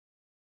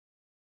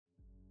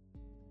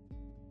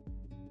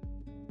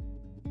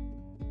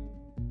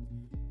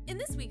In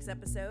this week's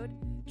episode,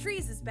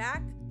 Trees is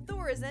back,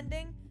 Thor is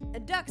ending,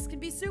 and ducks can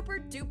be super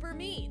duper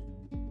mean.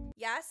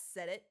 Yeah, I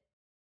said it.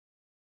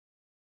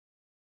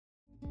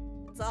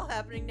 It's all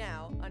happening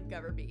now on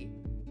Cover B.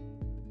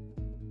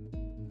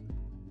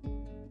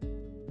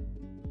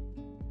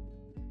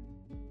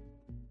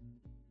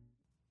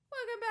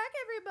 Welcome back,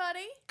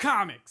 everybody.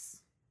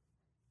 Comics!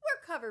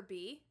 We're Cover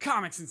B.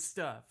 Comics and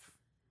stuff.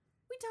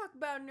 We talk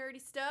about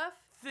nerdy stuff,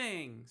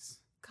 Things.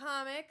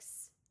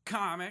 comics,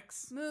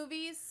 Comics.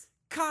 movies,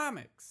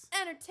 Comics.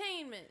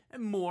 entertainment,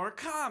 And more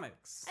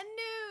comics. and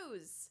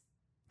news.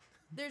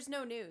 There's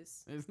no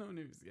news. There's no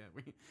news yet.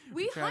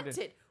 We tried to-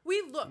 hunted.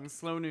 We looked.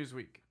 Slow news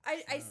week.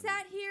 I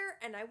sat here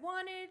and I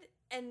wanted,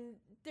 and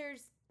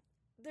there's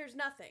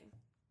nothing.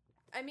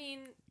 I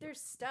mean,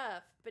 there's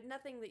stuff, but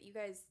nothing that you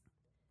guys,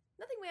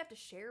 nothing we have to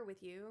share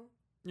with you.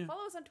 Yeah.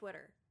 Follow us on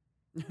Twitter.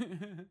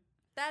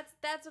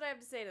 That's what I have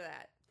to say to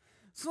that.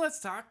 So let's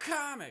talk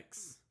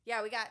comics.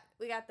 Yeah, we got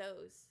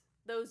those.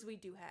 Those we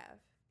do have.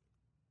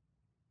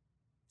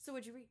 So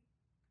what'd you read?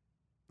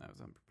 I was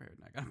unprepared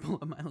and I gotta pull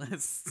up my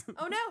list.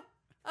 Oh no!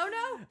 Oh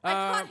no! I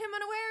caught him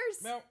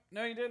unawares.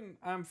 No, you didn't.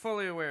 I'm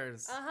fully aware.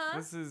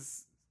 This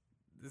is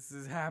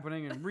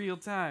happening in real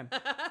time.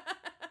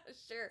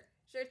 Sure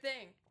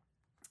thing.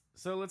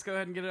 So let's go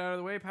ahead and get it out of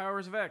the way.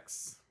 Powers of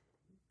X.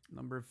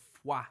 Number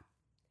 4.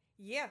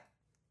 Yeah.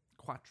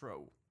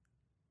 Quattro.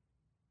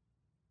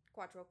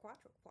 Quattro.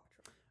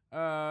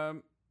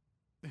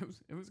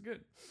 It was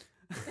good.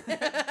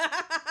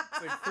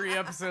 It's like 3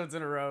 episodes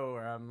in a row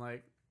where I'm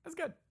like, that's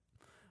good.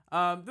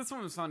 This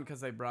one was fun because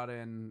they brought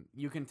in,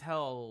 you can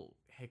tell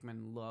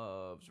Hickman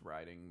loves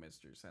writing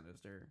Mr.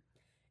 Sinister.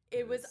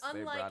 It was They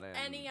unlike brought in-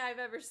 any I've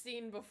ever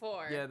seen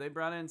before. Yeah, they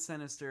brought in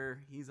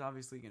Sinister. He's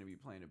obviously going to be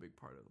playing a big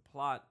part of the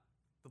plot.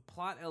 The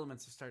plot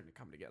elements are starting to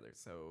come together.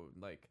 So,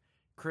 like,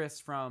 Chris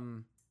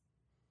from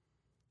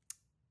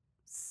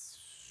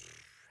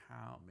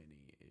how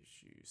many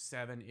issues?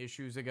 7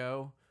 issues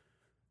ago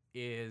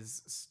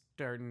is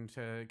starting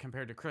to,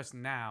 compared to Chris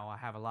now, I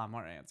have a lot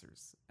more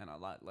answers and a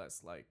lot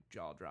less, like,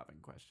 jaw-dropping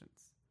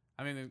questions.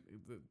 I mean,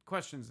 the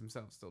questions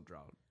themselves still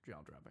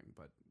jaw-dropping,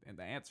 but, and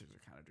the answers are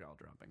kind of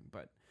jaw-dropping,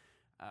 but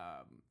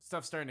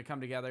stuff's starting to come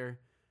together.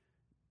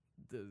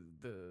 The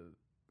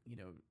you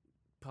know,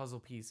 puzzle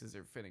pieces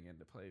are fitting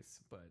into place,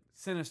 but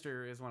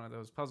Sinister is one of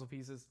those puzzle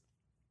pieces.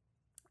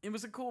 It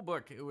was a cool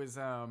book. It was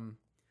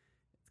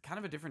kind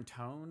of a different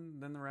tone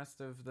than the rest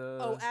of the...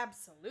 Oh,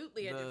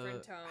 absolutely a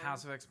different tone.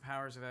 House of X,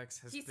 Powers of X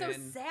has He's been...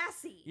 so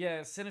sassy.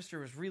 Yeah, Sinister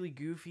was really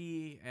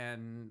goofy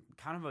and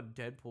kind of a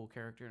Deadpool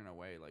character in a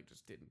way, like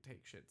just didn't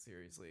take shit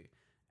seriously.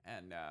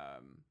 And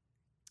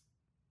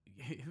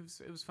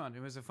it was fun.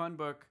 It was a fun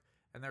book,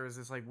 and there was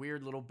this like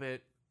weird little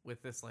bit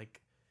with this like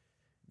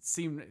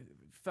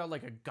felt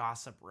like a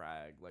gossip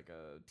rag, like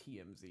a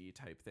TMZ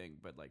type thing,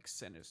 but like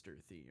Sinister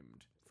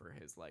themed for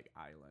his like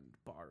island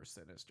bar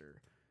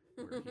Sinister,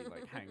 where he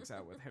like hangs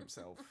out with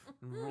himself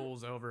and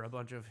rules over a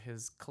bunch of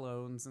his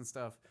clones and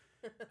stuff,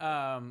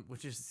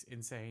 which is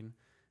insane.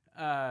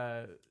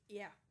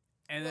 Yeah.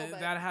 And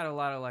that had a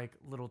lot of like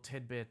little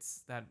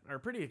tidbits that are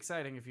pretty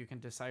exciting if you can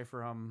decipher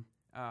them,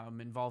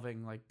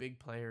 involving like big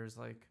players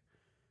like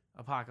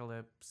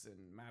Apocalypse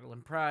and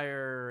Madeline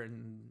Pryor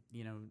and,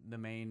 you know, the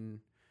main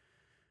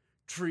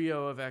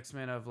trio of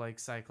X-Men of like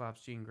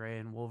Cyclops, Jean Grey,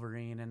 and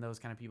Wolverine and those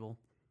kind of people,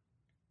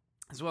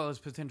 as well as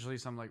potentially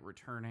some like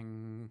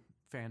returning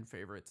fan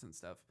favorites and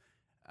stuff.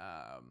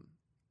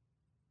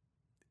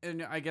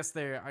 And I guess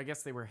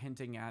they were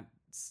hinting at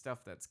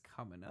stuff that's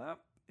coming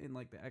up in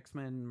like the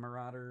X-Men,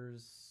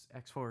 Marauders,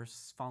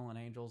 X-Force, Fallen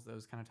Angels,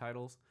 those kind of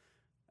titles.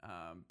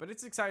 But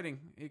it's exciting.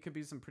 It could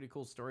be some pretty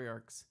cool story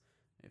arcs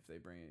if they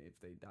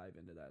dive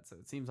into that. So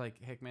it seems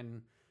like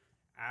Hickman,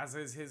 as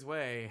is his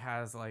way,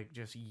 has like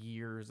just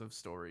years of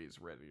stories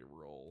ready to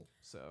roll.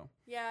 So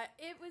yeah,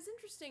 it was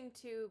interesting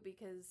too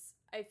because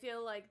I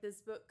feel like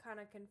this book kind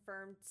of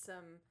confirmed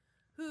some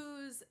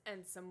who's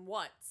and some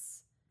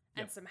what's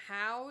and some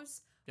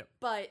how's. Yep.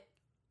 But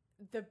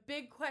the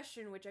big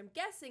question, which I'm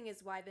guessing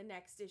is why the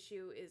next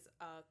issue is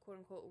a quote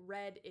unquote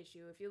red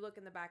issue. If you look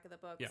in the back of the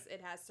books,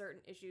 it has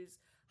certain issues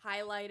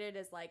highlighted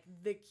as like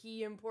the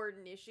key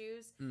important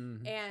issues.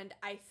 Mm-hmm. And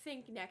I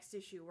think next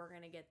issue we're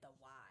gonna get the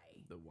why.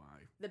 The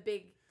why. The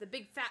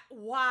big fat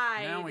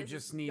why. Now we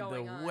just need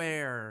the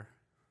where.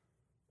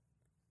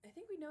 I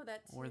think we know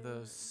that too. Or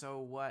the so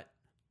what.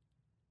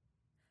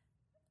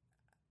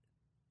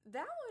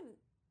 That one,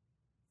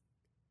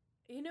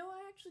 you know,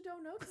 I actually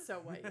don't know the so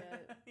what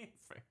yet.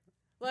 It's fair.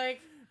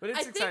 Like, But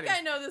it's exciting. think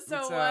I know the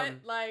so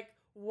what. Like,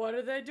 what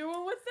are they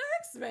doing with the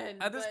X-Men?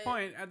 At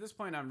this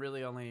point, I'm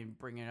really only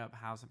bringing up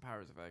House and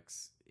Powers of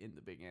X in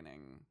the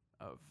beginning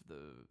of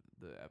the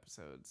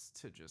episodes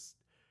to just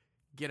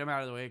get them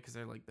out of the way because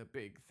they're like the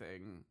big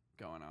thing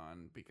going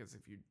on. Because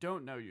if you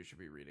don't know, you should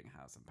be reading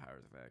House and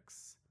Powers of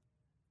X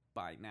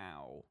by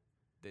now.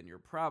 Then you're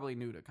probably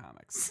new to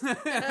comics.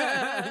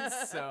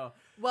 So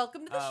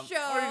welcome to the show.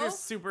 Or you're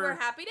just We're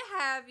happy to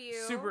have you.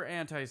 Super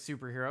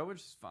anti-superhero,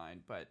 which is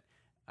fine. But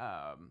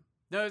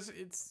No,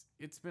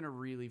 it's been a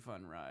really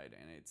fun ride,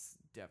 and it's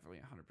definitely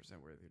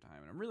 100% worth your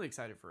time. And I'm really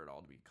excited for it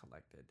all to be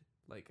collected.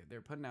 Like,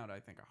 they're putting out, I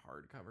think, a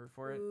hardcover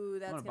for it. Ooh,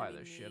 that's I'm gonna buy be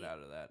the neat. shit out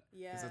of that.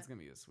 Yeah. Because that's gonna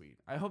be sweet.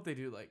 I hope they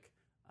do, like,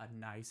 a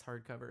nice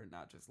hardcover and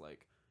not just,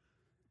 like,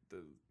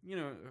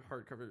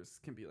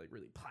 hardcovers can be, like,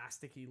 really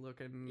plasticky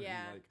looking.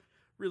 Yeah. And, like,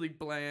 really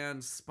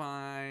bland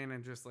spine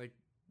and just, like,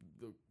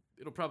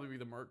 it'll probably be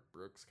the Mark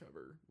Brooks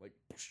cover, like,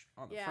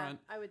 on the front.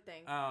 Yeah, I would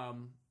think.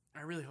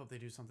 I really hope they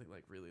do something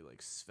like really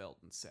like svelte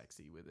and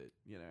sexy with it.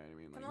 You know what I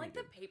mean? Kind of like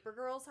the Paper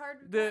Girls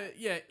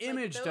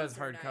Image those does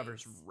are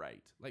hardcovers nice.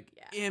 right. Like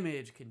Yeah.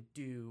 Image can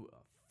do a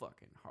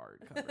fucking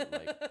hardcover.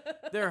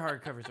 Like their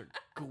hardcovers are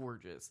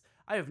gorgeous.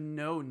 I have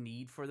no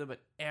need for them,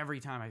 but every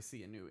time I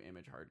see a new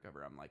Image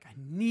hardcover, I'm like, I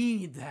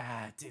need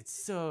that.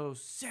 It's so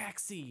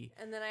sexy.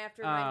 And then I have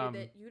to remind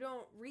you that you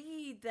don't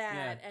read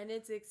that, and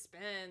it's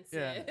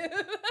expensive.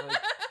 Yeah.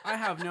 Like, I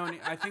have no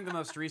need. I think the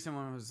most recent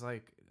one was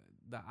like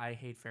the I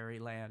Hate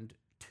Fairyland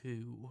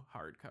 2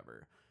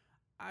 hardcover.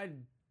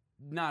 I'm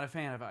not a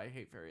fan of I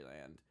Hate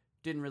Fairyland.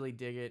 Didn't really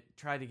dig it.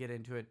 Tried to get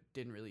into it.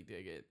 Didn't really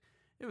dig it.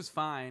 It was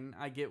fine.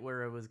 I get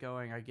where it was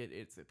going. I get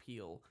its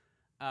appeal.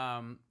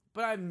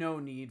 But I have no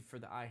need for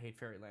the I Hate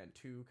Fairyland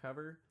 2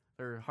 cover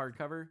or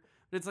hardcover.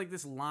 But it's like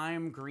this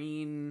lime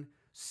green,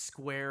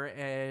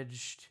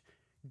 square-edged,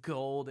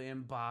 gold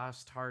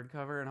embossed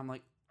hardcover, and I'm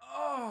like,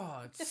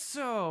 oh, it's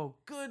so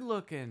good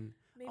looking.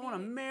 I want to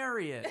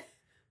marry it.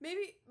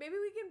 Maybe we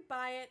can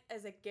buy it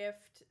as a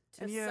gift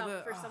to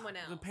for someone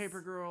else. The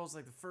Paper Girls,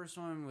 like the first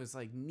one was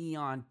like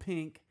neon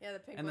pink. Yeah, the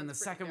pink. And then the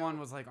second one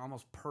was like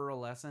almost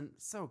pearlescent.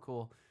 So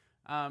cool.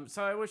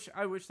 So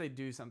I wish they'd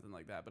do something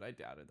like that, but I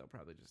doubt it. They'll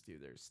probably just do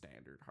their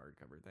standard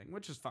hardcover thing,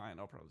 which is fine.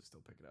 I'll probably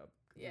still pick it up.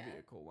 Yeah, it'd be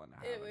a cool one to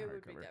have. It in would be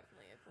hardcover.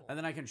 definitely a cool. And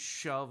then I can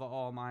shove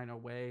all mine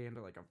away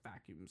into like a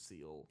vacuum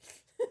seal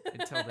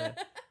until the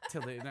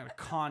in a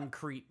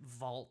concrete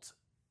vault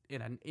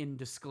in an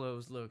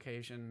undisclosed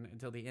location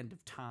until the end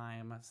of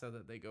time, so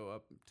that they go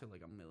up to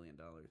like $1 million.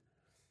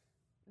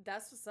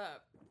 That's what's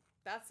up.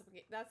 That's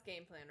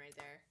game plan right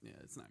there. Yeah,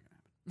 it's not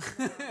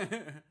gonna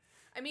happen.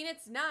 I mean,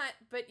 it's not,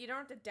 but you don't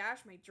have to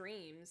dash my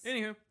dreams.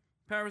 Anywho,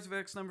 Powers of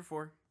X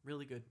 #4,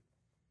 really good,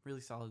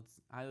 really solid.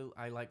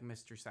 I like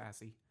Mr.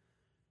 Sassy.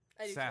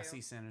 I do Sassy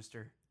too.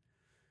 Sinister.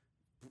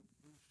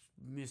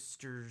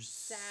 Mr.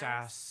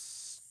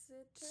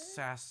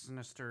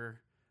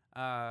 Sassinister.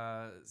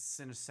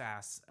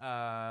 Sinisass.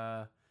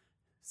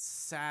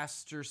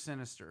 Saster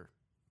Sinister.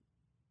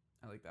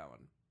 I like that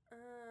one.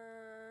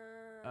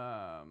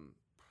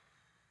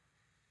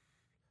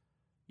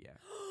 Yeah.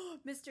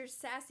 Mr.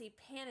 Sassy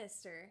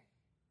Panister.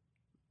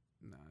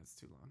 No, it's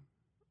too long.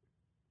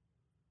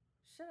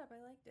 Shut up, I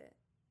liked it.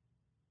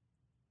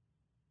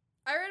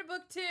 I read a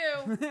book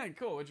too.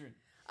 Cool, what'd you read?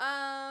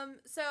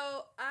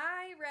 So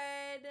I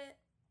read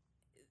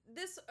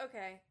this.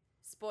 Okay,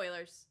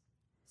 spoilers.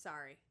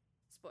 Sorry,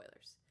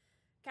 spoilers.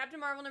 Captain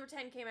Marvel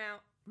 #10 came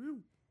out.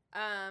 Woo.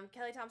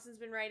 Kelly Thompson's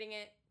been writing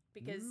it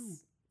because Woo.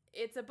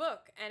 it's a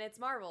book and it's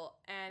Marvel,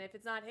 and if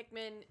it's not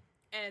Hickman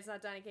and it's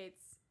not Donny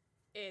Cates,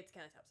 it's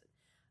Kelly Thompson.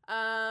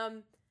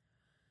 I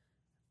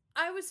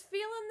was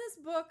feeling this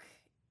book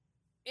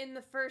in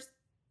the first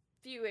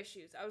few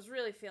issues. I was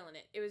really feeling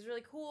it. It was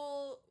really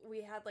cool.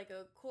 We had like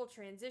a cool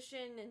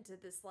transition into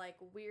this like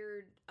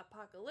weird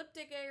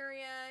apocalyptic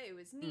area. It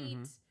was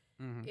neat.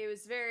 Mm-hmm. It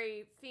was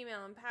very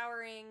female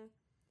empowering.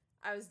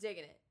 I was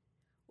digging it.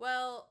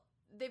 Well,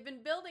 they've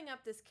been building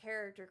up this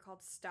character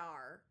called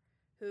Star,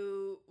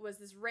 who was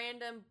this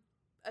random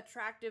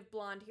attractive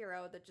blonde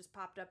hero that just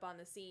popped up on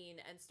the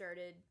scene and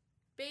started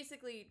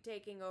basically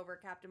taking over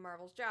Captain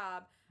Marvel's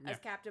job as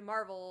Captain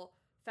Marvel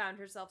found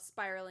herself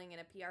spiraling in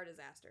a PR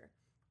disaster.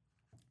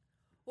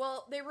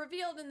 Well, they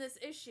revealed in this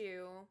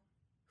issue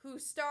who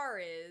Star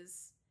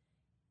is,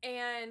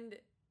 and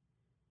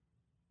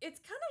it's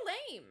kind of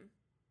lame.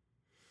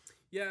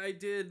 Yeah, I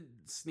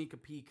did sneak a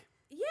peek.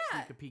 Yeah.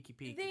 Sneak a peeky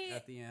peek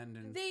at the end.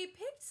 And they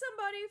picked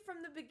somebody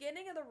from the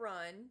beginning of the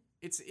run.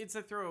 It's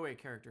a throwaway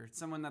character. It's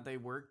someone that they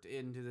worked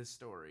into this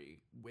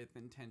story with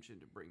intention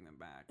to bring them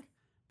back.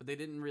 But they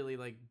didn't really,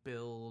 like,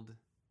 build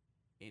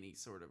any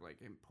sort of,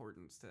 like,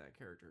 importance to that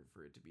character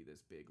for it to be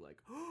this big,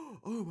 like, oh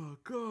my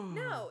god.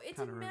 No, it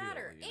didn't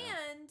matter. You know?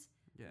 And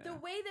the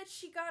way that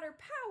she got her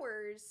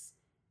powers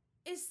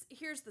is,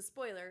 here's the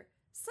spoiler,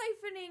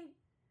 siphoning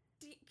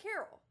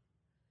Carol.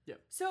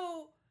 Yep.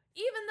 So,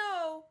 even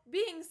though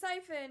being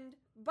siphoned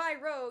by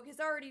Rogue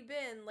has already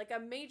been, like, a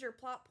major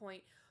plot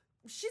point,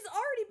 she's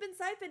already been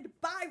siphoned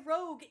by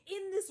Rogue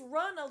in this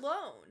run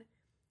alone.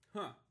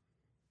 Huh.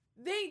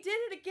 They did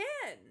it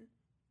again.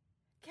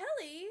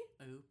 Kelly.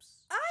 Oops.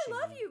 I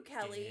love you,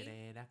 Kelly.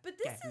 But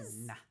this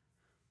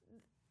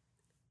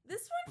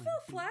one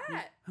fell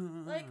flat.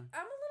 Like,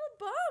 I'm a little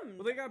bummed.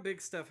 Well, they got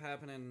big stuff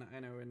happening. I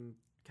know in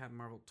Captain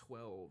Marvel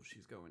 12,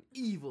 she's going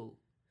evil.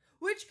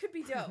 Which could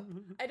be dope.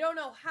 I don't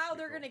know how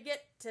they're going to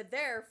get to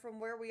there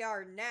from where we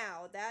are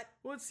now.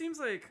 Well, it seems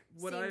like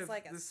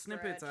the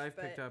snippets I've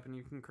picked up, and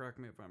you can correct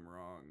me if I'm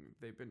wrong,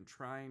 they've been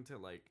trying to,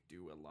 like,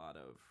 do a lot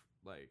of,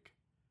 like,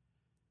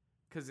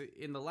 because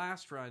in the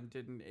last run,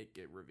 didn't it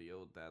get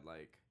revealed that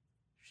like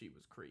she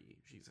was Kree?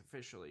 She's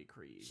officially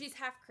Kree. She's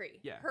half Kree.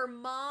 Yeah. Her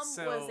mom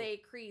was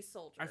a Kree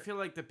soldier. I feel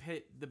like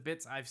the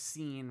bits I've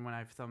seen when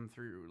I've thumbed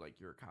through like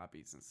your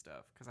copies and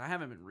stuff, because I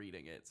haven't been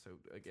reading it, so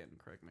again,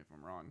 correct me if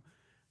I'm wrong,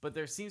 but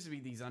there seems to be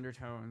these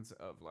undertones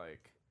of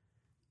like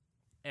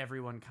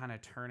everyone kind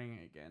of turning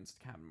against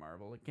Captain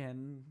Marvel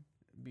again,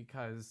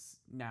 because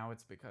now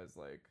it's because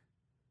like,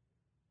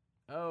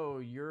 oh,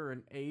 you're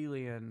an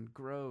alien,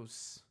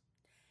 gross.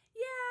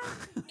 Yeah,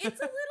 it's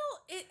a little.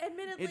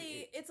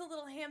 Admittedly, it's a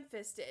little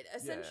ham-fisted.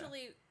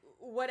 Essentially,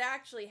 what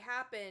actually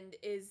happened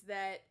is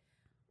that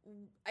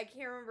I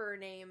can't remember her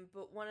name,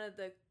 but one of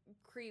the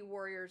Kree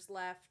warriors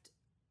left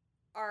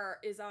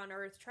is on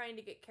Earth trying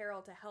to get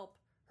Carol to help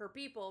her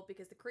people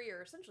because the Kree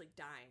are essentially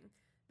dying.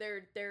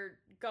 They're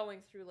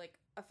going through like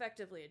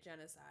effectively a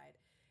genocide,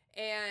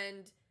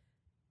 and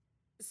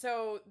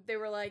so they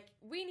were like,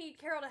 we need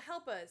Carol to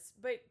help us.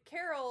 But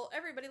Carol,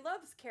 everybody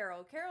loves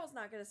Carol. Carol's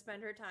not going to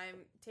spend her time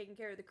taking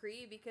care of the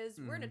Kree because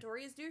we're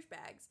notorious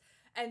douchebags.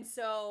 And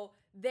so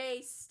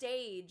they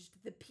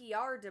staged the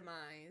PR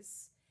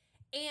demise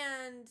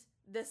and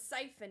the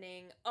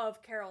siphoning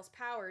of Carol's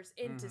powers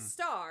into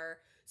Star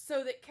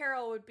so that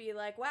Carol would be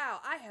like,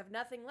 wow, I have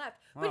nothing left.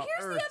 Well, but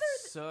here's Earth the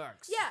other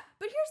sucks. Yeah,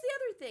 but here's the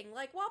other thing.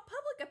 Like, while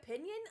public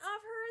opinion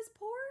of her is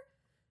poor,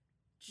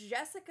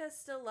 Jessica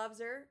still loves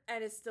her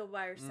and is still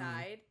by her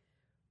side.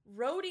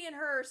 Rhodey and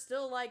her are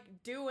still like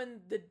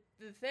doing the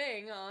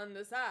thing on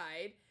the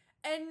side.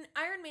 And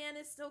Iron Man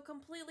is still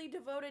completely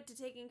devoted to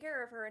taking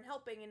care of her and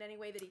helping in any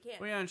way that he can.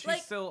 Well, yeah, and she's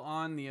like, still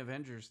on the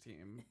Avengers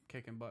team,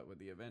 kicking butt with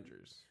the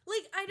Avengers.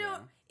 Like, I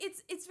don't... Yeah.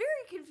 It's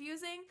very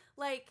confusing.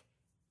 Like,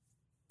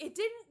 it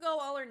didn't go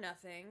all or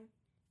nothing.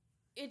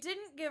 It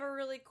didn't give a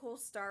really cool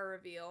Star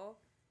reveal.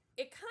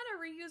 It kind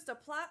of reused a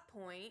plot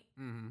point.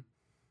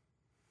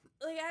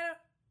 Like,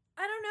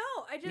 I don't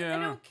know. I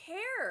don't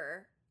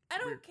care. I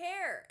don't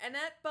care. And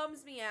that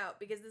bums me out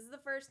because this is the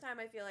first time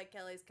I feel like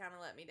Kelly's kind of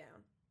let me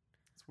down.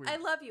 It's weird. I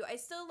love you. I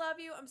still love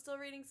you. I'm still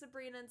reading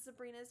Sabrina, and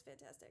Sabrina is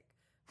fantastic.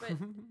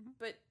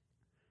 But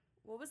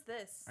what was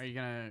this? Are you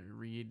going to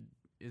read...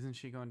 Isn't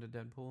she going to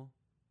Deadpool?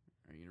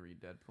 Are you going to read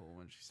Deadpool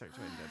when she starts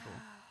writing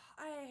Deadpool?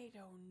 I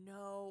don't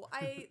know.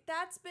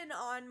 That's been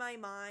on my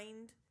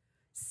mind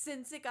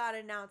since it got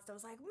announced. I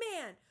was like,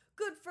 man,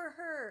 good for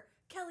her.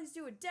 Kelly's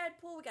doing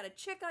Deadpool. We got a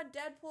chick on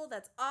Deadpool.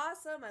 That's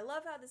awesome. I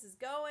love how this is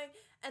going.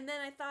 And then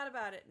I thought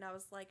about it and I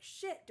was like,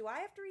 shit, do I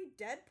have to read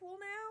Deadpool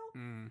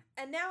now?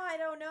 And now I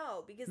don't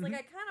know because like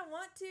I kind of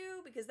want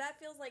to because that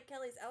feels like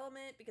Kelly's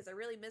element because I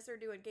really miss her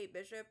doing Kate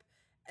Bishop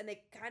and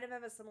they kind of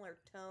have a similar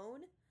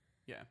tone.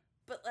 Yeah.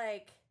 But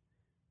like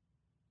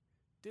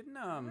didn't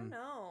I don't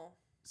know.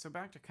 So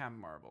back to Captain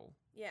Marvel.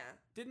 Yeah.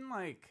 Didn't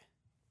like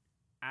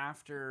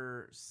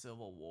after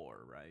Civil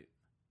War, right?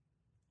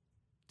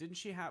 Didn't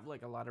she have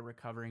like a lot of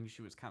recovering?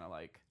 She was kind of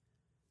like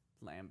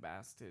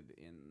lambasted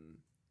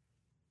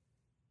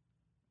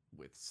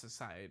with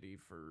society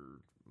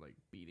for like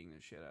beating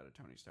the shit out of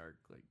Tony Stark,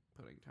 like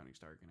putting Tony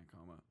Stark in a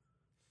coma.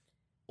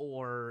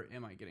 Or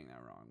am I getting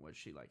that wrong? Was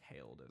she like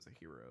hailed as a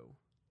hero?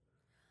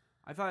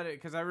 I thought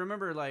it because I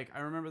remember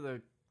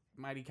the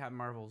Mighty Captain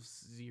Marvel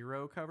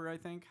 0 cover, I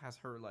think, has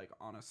her like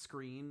on a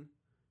screen.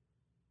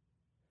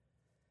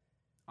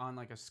 On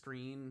like a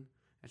screen,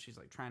 and she's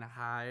like trying to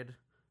hide.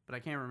 But I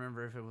can't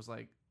remember if it was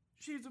like,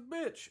 she's a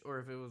bitch, or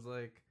if it was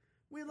like,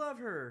 we love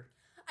her.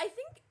 I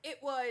think it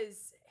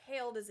was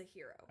hailed as a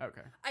hero.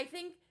 Okay. I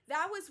think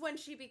that was when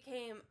she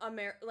became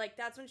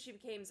that's when she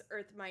became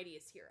Earth's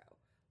mightiest hero.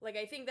 Like,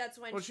 I think that's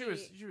when she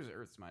was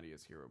Earth's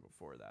mightiest hero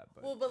before that.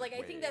 But like,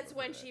 I think that's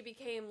when she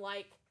became,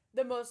 like,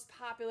 the most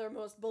popular,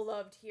 most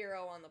beloved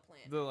hero on the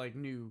planet. The, like,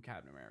 new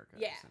Captain America,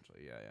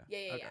 essentially. Yeah.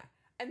 Yeah.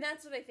 And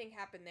that's what I think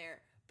happened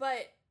there.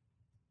 But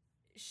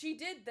she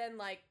did then,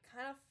 like,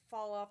 kind of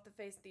fall off the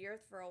face of the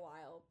earth for a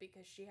while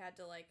because she had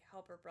to, like,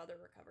 help her brother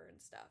recover and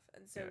stuff.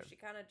 And so she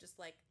kind of just,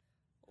 like,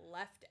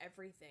 left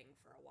everything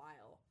for a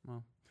while.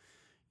 Well,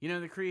 you know,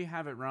 the Kree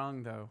have it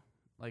wrong, though.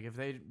 Like, if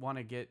they want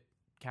to get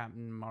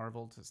Captain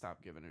Marvel to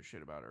stop giving a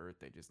shit about Earth,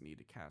 they just need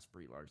to cast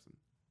Brie Larson.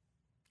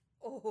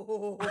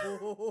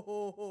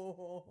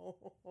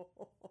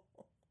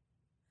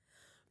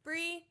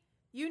 Brie,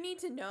 you need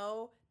to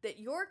know that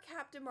your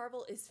Captain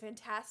Marvel is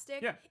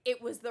fantastic. Yeah.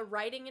 It was the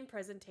writing and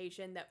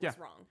presentation that was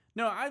wrong.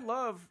 No, I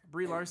love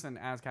Brie Larson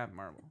as Captain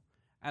Marvel.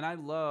 And I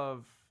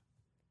love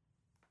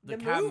the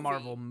Captain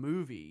Marvel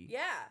movie. Yeah.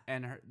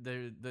 And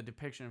the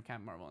depiction of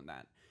Captain Marvel in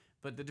that.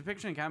 But the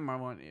depiction of Captain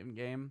Marvel in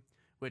game,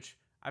 which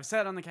I've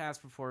said on the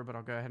cast before, but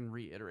I'll go ahead and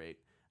reiterate,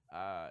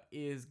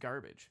 is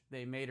garbage.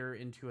 They made her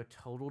into a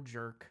total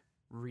jerk,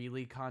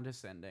 really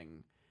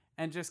condescending,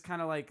 and just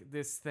kind of like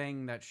this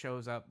thing that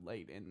shows up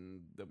late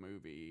in the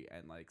movie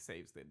and like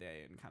saves the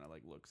day and kind of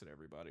like looks at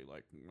everybody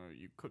like, no,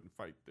 you couldn't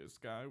fight this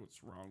guy.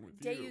 What's wrong with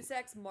you? Deus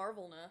Ex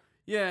Marvelna.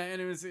 Yeah,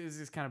 and it was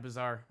just kind of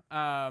bizarre.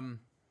 I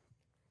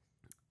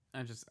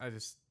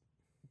just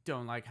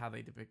don't like how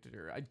they depicted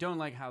her. I don't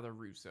like how the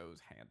Russos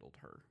handled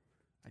her.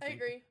 I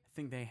agree. I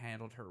think they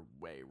handled her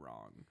way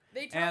wrong.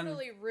 They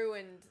totally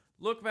ruined.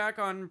 Look back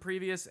on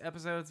previous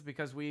episodes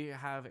because we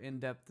have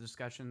in-depth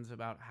discussions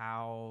about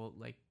how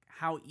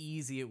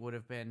easy it would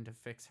have been to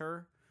fix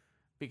her,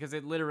 because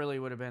it literally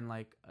would have been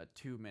like a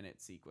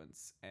 2-minute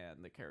sequence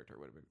and the character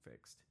would have been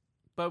fixed.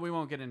 But we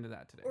won't get into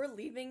that today. Or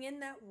leaving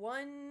in that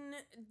one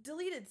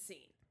deleted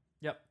scene.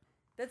 Yep.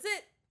 That's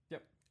it.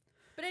 Yep.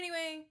 But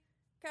anyway,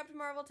 Captain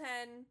Marvel 10. I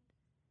didn't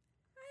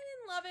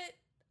love it.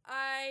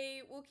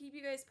 I will keep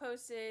you guys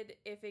posted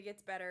if it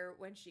gets better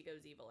when she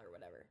goes evil or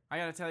whatever. I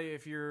gotta tell you,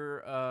 if you're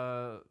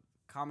a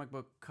comic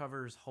book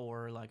covers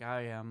whore like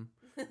I am,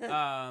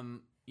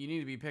 you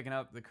need to be picking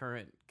up the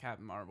current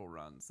Captain Marvel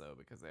runs, though,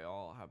 because they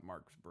all have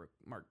Mark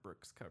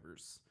Brooks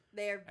covers.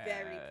 They are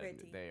very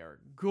pretty. They are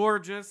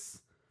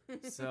gorgeous.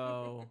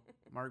 So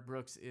Mark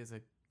Brooks is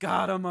a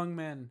god among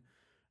men.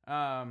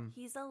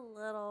 He's a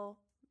little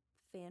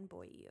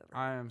fanboy over.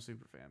 I am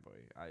super fanboy.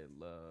 I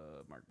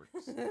love Mark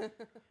Brooks.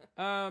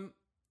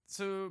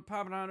 So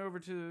popping on over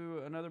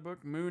to another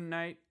book, Moon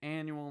Knight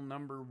Annual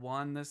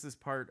 #1. This is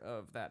part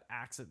of that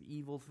Acts of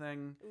Evil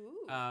thing.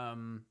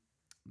 Ooh.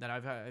 That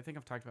I think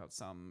I've talked about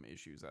some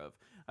issues of.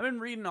 I've been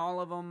reading all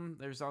of them.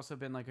 There's also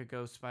been like a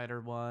Ghost Spider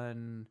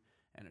one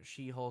and a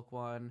She-Hulk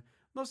one.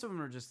 Most of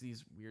them are just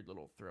these weird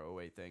little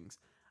throwaway things.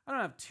 I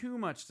don't have too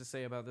much to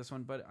say about this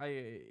one, but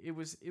it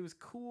was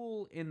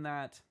cool in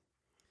that,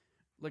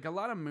 like, a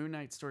lot of Moon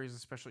Knight stories,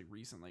 especially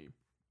recently,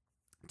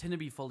 tend to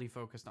be fully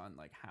focused on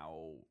like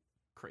how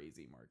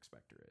crazy Mark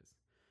Spector is.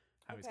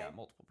 How he's got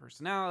multiple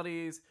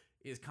personalities.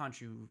 Is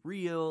Khonshu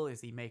real?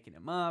 Is he making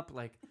him up?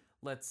 Like,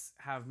 let's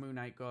have Moon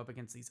Knight go up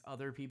against these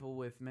other people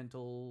with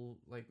mental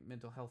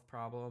health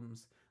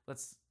problems.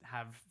 Let's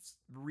have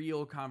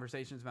real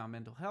conversations about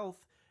mental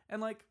health.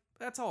 And like,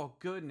 that's all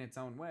good in its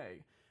own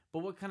way. But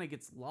what kind of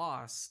gets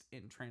lost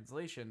in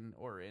translation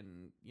or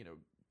in,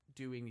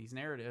 doing these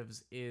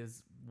narratives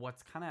is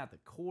what's kind of at the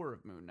core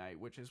of Moon Knight,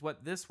 which is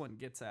what this one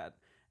gets at.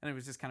 And it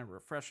was just kind of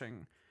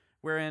refreshing.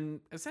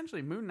 Wherein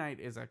essentially Moon Knight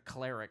is a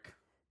cleric.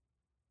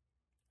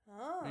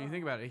 Oh. When you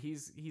think about it,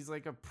 he's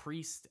like a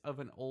priest of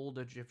an old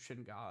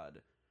Egyptian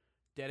god,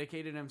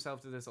 dedicated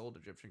himself to this old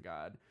Egyptian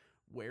god,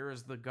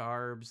 wears the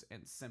garbs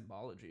and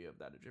symbology of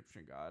that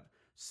Egyptian god,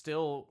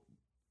 still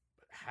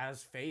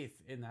has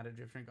faith in that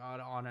Egyptian god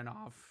on and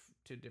off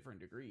to different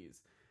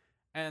degrees.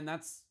 And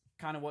that's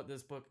kind of what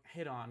this book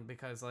hit on,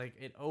 because like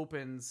it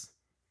opens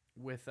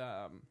with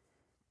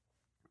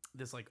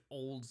this like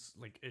old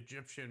like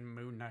Egyptian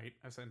Moon Knight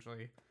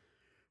essentially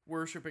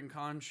worshiping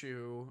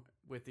Khonshu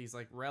with these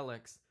like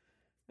relics.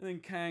 And then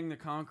Kang the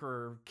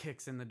Conqueror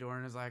kicks in the door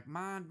and is like,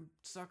 "Man,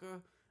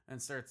 sucker," and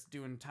starts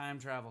doing time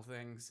travel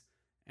things.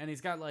 And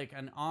he's got like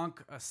an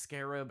Ankh, a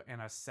scarab,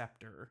 and a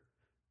scepter.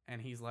 And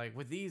he's like,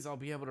 "With these, I'll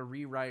be able to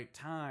rewrite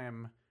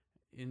time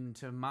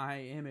into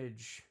my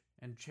image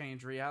and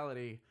change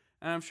reality."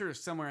 And I'm sure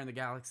somewhere in the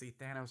galaxy,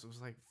 Thanos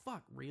was like,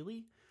 "Fuck,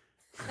 really?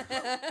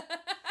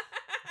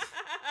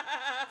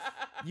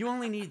 You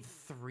only need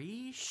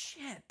 3?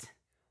 Shit.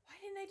 Why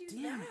didn't I do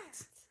Damn that?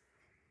 it.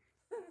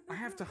 I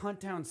have to hunt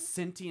down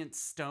sentient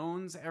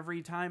stones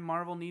every time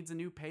Marvel needs a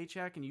new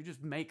paycheck, and you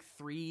just make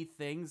 3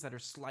 things that are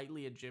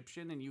slightly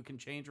Egyptian and you can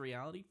change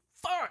reality?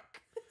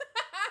 Fuck!"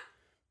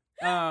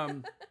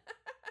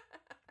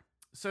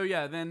 So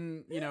yeah,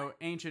 then,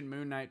 ancient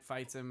Moon Knight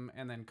fights him,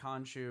 and then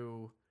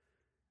Khonshu,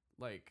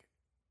 like,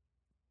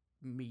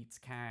 meets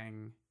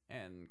Kang,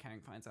 and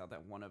Kang finds out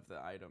that one of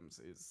the items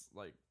is,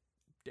 like,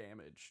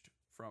 damaged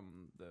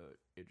from the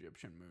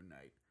Egyptian Moon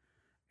Knight.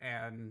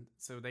 And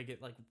so they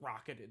get, like,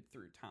 rocketed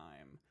through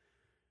time.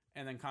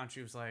 And then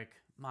Khonshu's like,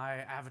 "My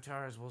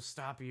avatars will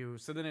stop you."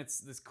 So then it's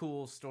this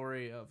cool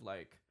story of,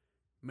 like,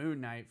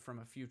 Moon Knight from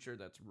a future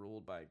that's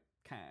ruled by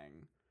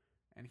Kang.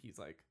 And he's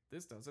like,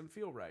 "This doesn't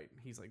feel right."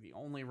 He's, like, the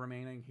only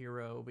remaining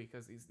hero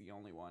because he's the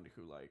only one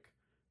who, like,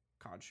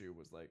 Khonshu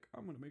was like,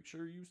 "I'm going to make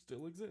sure you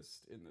still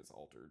exist in this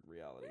altered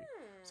reality."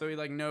 So he,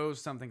 like,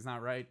 knows something's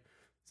not right.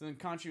 So then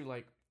Khonshu,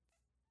 like,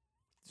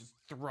 just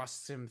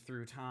thrusts him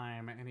through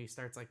time, and he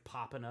starts like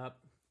popping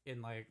up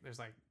in like there's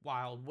like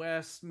Wild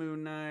West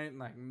Moon Knight and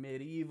like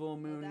medieval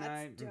Moon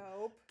Knight,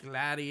 dope.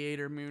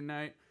 Gladiator Moon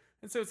Knight.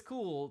 And so it's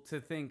cool to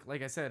think,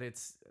 like I said,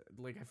 it's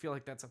like I feel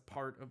like that's a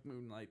part of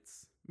Moon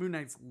Knight's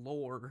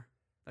lore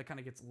that kind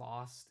of gets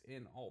lost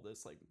in all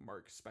this like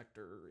Mark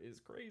Spector is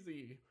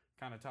crazy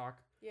kind of talk.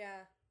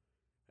 Yeah.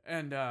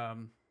 And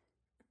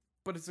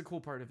but it's a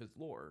cool part of his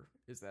lore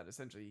is that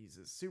essentially he's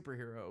a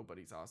superhero, but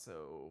he's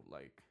also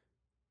like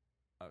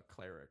a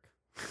cleric.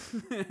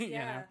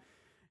 Yeah.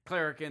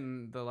 Cleric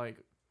in the like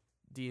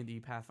D&D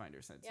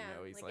Pathfinder sense.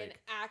 Yeah, He's like an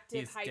active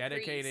he's high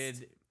dedicated,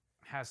 priest.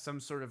 has some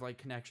sort of like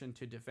connection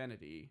to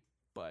divinity,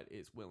 but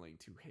is willing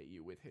to hit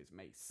you with his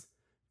mace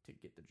to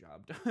get the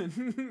job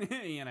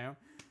done.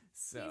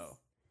 So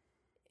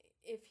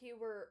if he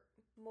were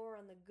more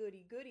on the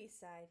goody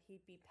side,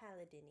 he'd be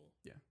paladin-y.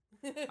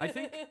 Yeah. I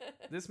think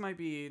this might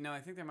be I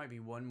think there might be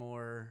one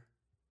more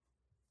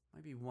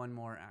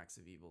Acts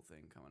of Evil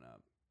thing coming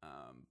up.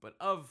 But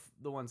of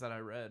the ones that I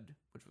read,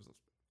 which was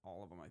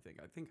all of them, I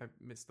think I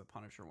missed the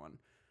Punisher one.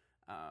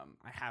 I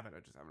have it. I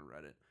just haven't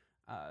read it.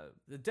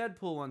 The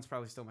Deadpool one's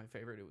probably still my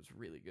favorite. It was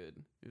really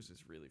good. It was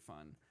just really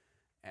fun.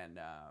 And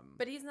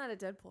but he's not a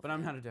Deadpool. But fan.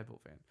 I'm not a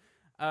Deadpool fan.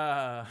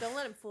 Don't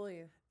let him fool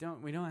you.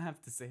 We don't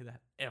have to say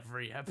that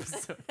every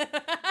episode.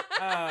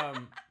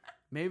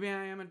 Maybe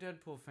I am a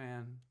Deadpool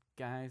fan,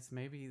 guys.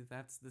 Maybe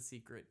that's the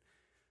secret.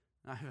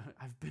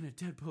 I've been a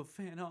Deadpool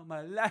fan all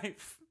my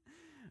life.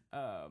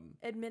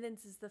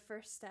 Admittance is the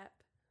first step.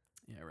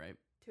 Yeah, right.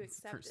 To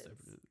acceptance.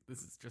 This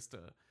is just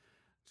a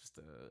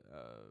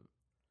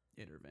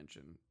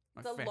intervention.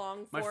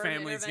 My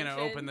family's gonna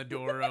open the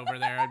door over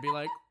there and be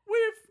like,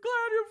 "We're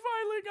glad you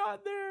finally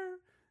got there."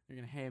 You're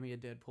gonna hand me a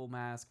Deadpool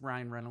mask.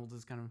 Ryan Reynolds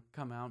is gonna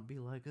come out and be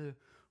like,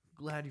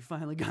 "Glad you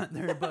finally got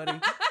there,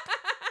 buddy.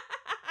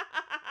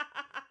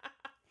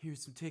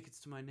 Here's some tickets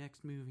to my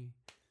next movie."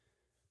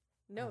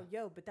 No,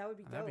 but that would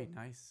be dope. That'd be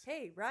nice.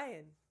 Hey,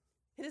 Ryan,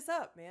 hit us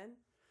up, man.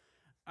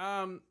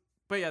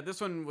 But yeah,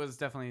 this one was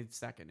definitely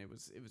second. It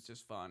was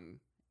just fun.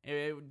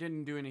 It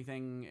didn't do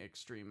anything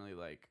extremely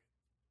like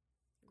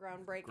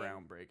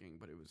groundbreaking,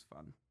 but it was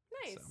fun.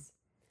 Nice. So.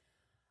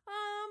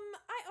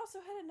 I also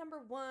had a number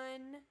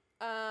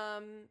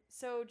 1.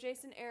 So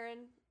Jason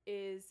Aaron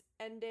is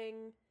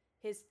ending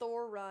his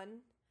Thor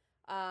run,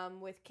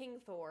 with King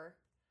Thor,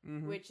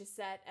 which is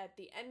set at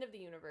the end of the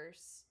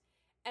universe,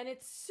 and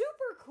it's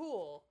super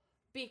cool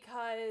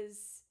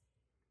because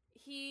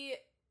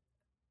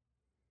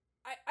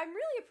I'm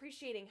really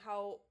appreciating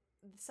how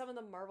some of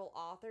the Marvel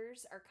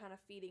authors are kind of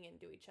feeding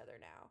into each other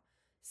now.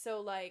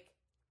 So, like,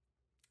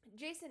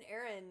 Jason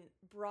Aaron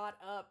brought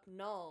up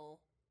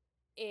Null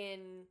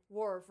in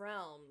War of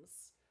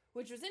Realms,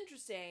 which was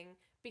interesting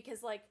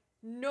because, like,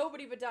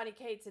 nobody but Donny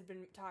Cates had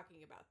been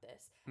talking about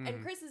this.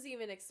 And Chris has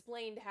even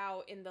explained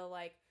how in the,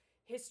 like,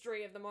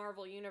 history of the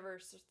Marvel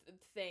Universe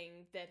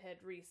thing that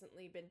had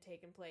recently been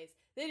taken place,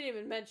 they didn't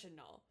even mention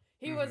Null.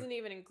 He wasn't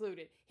even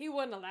included. He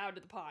wasn't allowed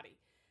to the party.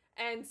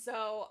 And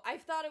so I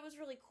thought it was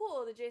really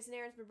cool that Jason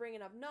Aaron's been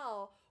bringing up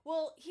Null.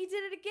 Well, he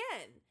did it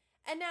again.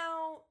 And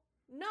now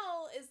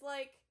Null is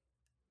like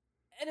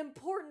an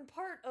important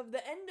part of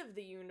the end of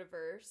the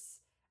universe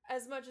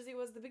as much as he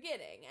was the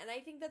beginning. And I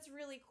think that's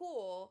really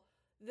cool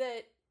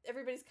that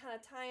everybody's kind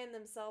of tying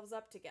themselves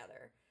up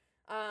together.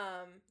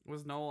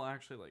 Was Null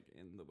actually like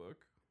in the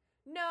book?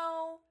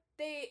 No,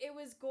 it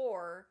was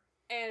Gore.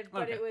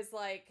 But it was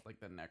like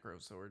the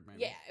Necro Sword,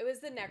 maybe? Yeah, it was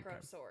the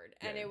Necro Sword.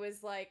 And it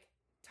was like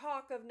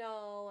talk of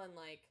Null and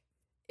like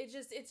it's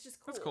just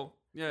cool. That's cool.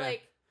 Yeah.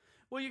 Like,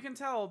 well, you can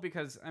tell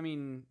because I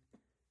mean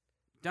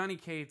Donny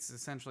Cates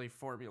essentially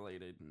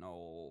formulated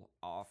Null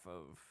off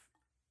of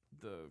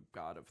the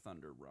God of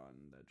Thunder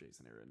run that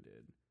Jason Aaron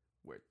did,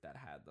 where that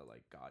had the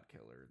like God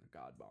Killer, the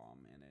God Bomb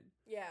in it.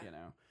 Yeah. You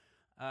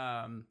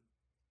know?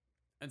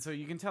 And so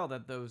you can tell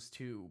that those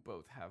two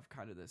both have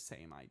kind of the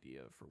same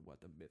idea for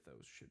what the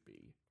mythos should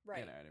be. Right.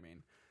 You know what I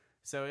mean?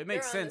 So it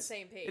makes They're on sense. the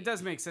same page. It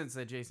does make sense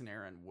that Jason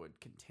Aaron would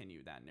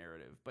continue that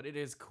narrative, but it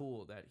is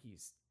cool that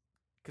he's,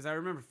 because I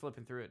remember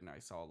flipping through it and I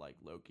saw like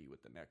Loki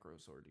with the Necro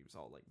Sword. He was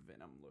all like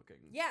Venom looking.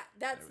 Yeah,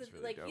 that's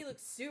really like dope. He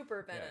looks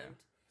super venomed. Yeah.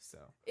 So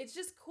it's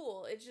just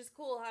cool. It's just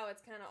cool how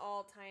it's kind of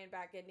all tying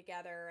back in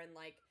together and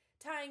like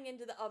tying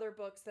into the other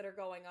books that are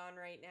going on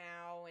right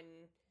now. And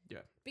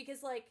yeah,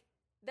 because like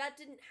that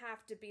didn't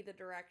have to be the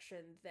direction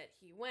that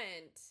he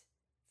went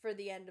for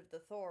the end of the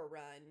Thor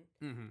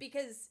run,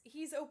 because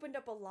he's opened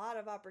up a lot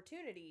of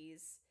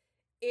opportunities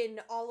in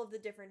all of the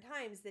different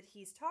times that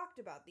he's talked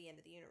about the end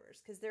of the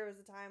universe. Because there was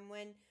a time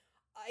when,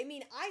 I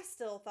mean, I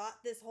still thought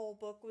this whole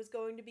book was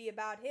going to be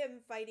about him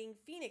fighting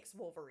Phoenix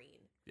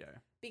Wolverine. Yeah.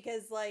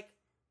 Because, like,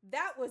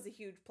 that was a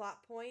huge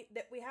plot point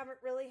that we haven't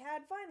really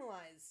had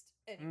finalized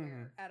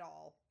anywhere at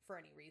all for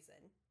any reason.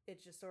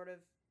 It's just sort of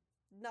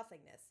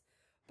nothingness.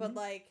 But,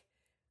 like,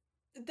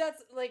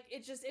 that's, like,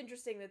 it's just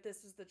interesting that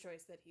this is the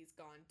choice that he's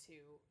gone to.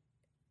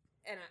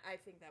 And I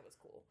think that was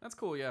cool. That's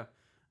cool, yeah.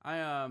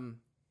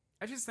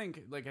 I just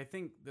think, like, I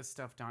think the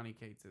stuff Donny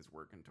Cates is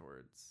working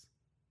towards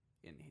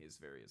in his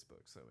various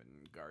books, so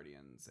in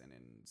Guardians and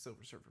in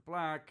Silver Surfer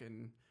Black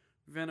and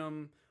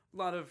Venom, a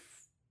lot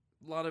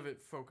of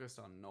it focused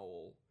on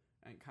Null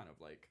and kind of,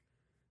 like,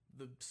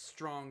 the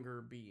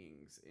stronger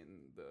beings in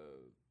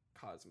the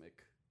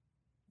cosmic,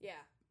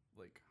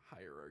 like,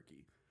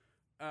 hierarchy.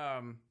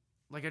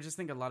 Like, I just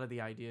think a lot of the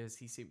ideas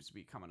he seems to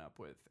be coming up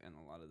with and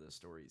a lot of the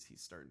stories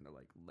he's starting to,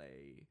 like,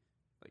 lay,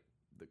 like,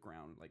 the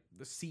ground, like,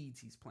 the seeds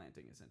he's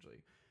planting,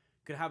 essentially,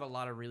 could have a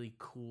lot of really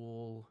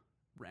cool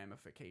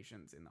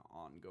ramifications in the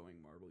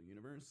ongoing Marvel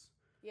universe.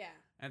 Yeah.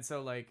 And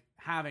so, like,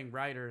 having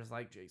writers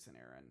like Jason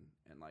Aaron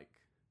and, like,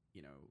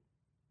 you know,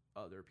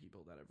 other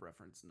people that have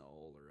referenced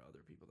Null or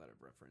other people that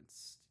have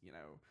referenced, you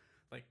know,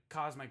 like,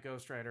 Cosmic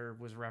Ghost Rider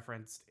was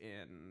referenced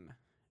in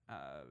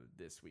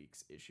this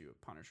week's issue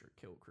of Punisher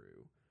Kill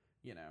Crew.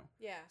 You know?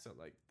 Yeah. So,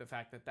 like, the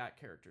fact that that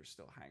character's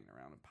still hanging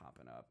around and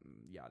popping up and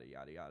yada,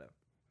 yada, yada.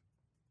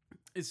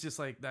 It's just,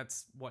 like,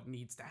 that's what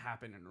needs to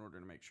happen in order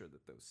to make sure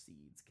that those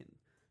seeds can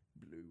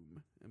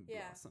bloom and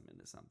blossom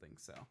into something.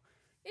 So,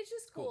 it's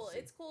just cool.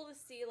 It's cool to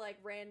see, like,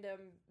 random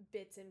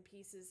bits and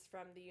pieces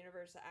from the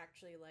universe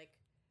actually, like,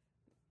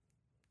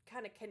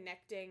 kind of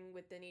connecting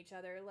within each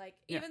other. Like,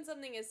 even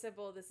something as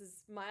simple, this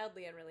is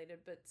mildly unrelated,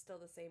 but still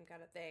the same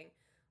kind of thing.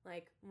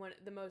 Like,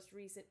 the most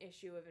recent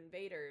issue of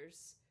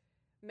Invaders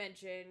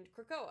mentioned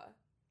Krakoa.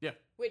 Yeah.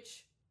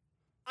 Which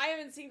I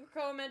haven't seen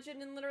Krakoa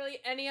mentioned in literally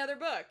any other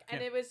book.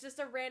 And it was just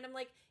a random,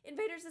 like,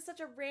 Invaders is such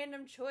a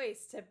random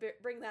choice to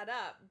bring that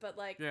up. But,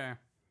 like,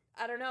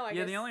 I don't know. I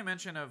guess the only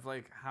mention of,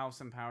 like,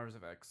 House and Powers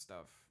of X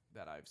stuff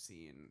that I've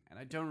seen, and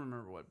I don't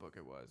remember what book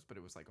it was, but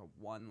it was like a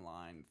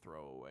one-line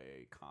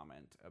throwaway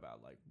comment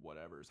about, like,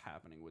 whatever's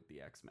happening with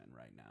the X-Men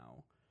right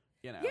now,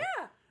 you know?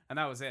 Yeah. And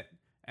that was it.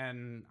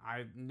 And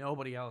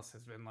nobody else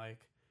has been like,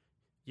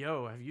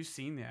 yo, have you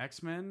seen the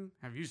X-Men?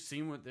 Have you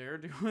seen what they're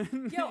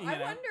doing? Yo,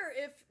 I wonder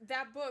if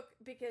that book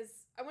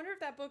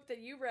that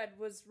you read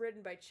was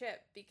written by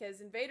Chip, because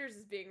Invaders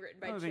is being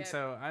written by Chip. I don't think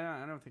so.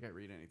 I don't think I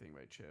read anything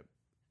by Chip.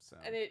 So.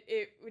 And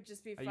it would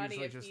just be funny I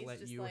usually if just he's let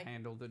just you like,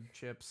 handle the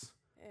chips.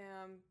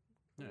 I'm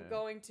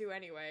going to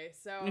anyway,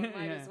 so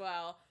might as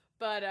well.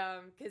 But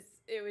because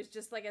it was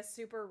just like a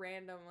super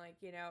random, like,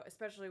 you know,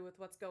 especially with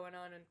what's going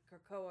on in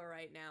Krakoa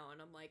right now, and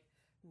I'm like,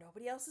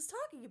 nobody else is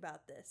talking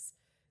about this.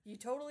 You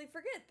totally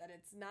forget that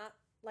it's not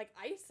like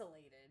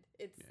isolated.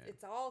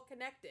 It's all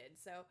connected.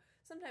 So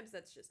sometimes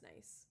that's just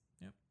nice.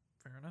 Yep,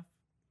 fair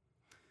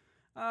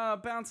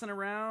enough. Bouncing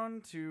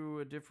around to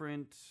a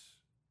different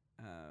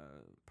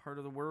part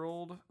of the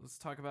world. Let's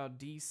talk about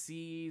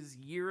DC's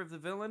Year of the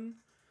Villain.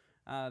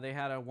 They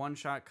had a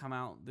one-shot come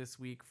out this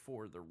week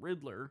for the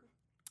Riddler.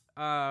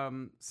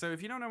 So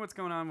if you don't know what's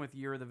going on with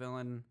Year of the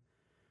Villain,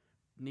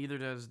 neither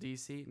does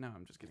DC. No,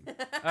 I'm just kidding.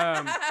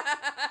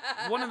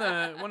 One of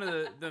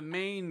the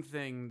main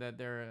thing that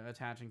they're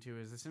attaching to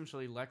is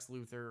essentially Lex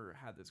Luthor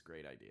had this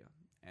great idea,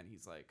 and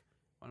he's like,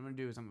 what I'm gonna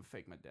do is I'm gonna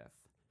fake my death.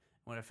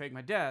 When I fake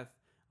my death,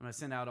 I'm gonna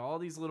send out all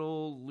these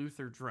little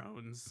Luthor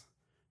drones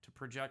to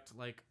project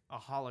like a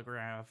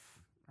hologram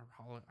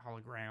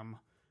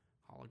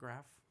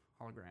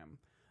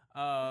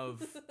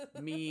of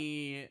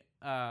me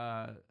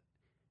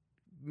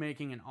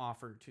making an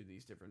offer to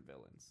these different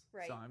villains.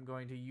 Right. So I'm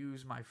going to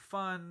use my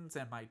funds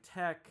and my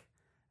tech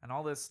and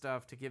all this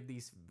stuff to give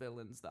these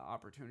villains the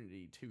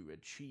opportunity to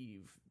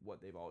achieve what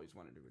they've always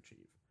wanted to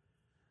achieve.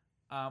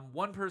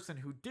 One person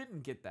who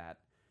didn't get that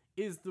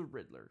is the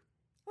Riddler.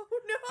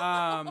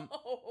 Oh, no!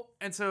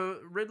 And so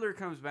Riddler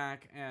comes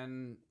back,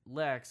 and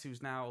Lex,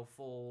 who's now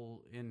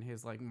full in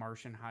his like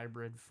Martian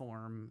hybrid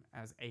form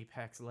as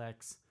Apex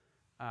Lex,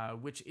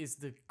 which is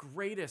the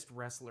greatest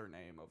wrestler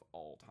name of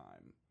all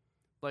time.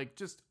 Like,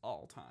 just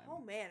all time. Oh,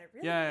 man, it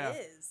really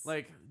is.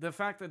 Like, the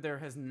fact that there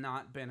has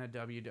not been a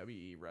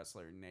WWE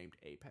wrestler named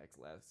Apex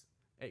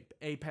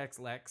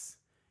Lex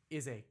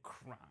is a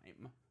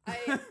crime. I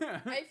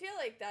feel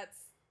like that's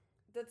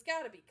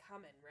got to be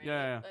coming, right?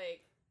 Yeah.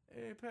 Like,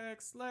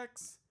 Apex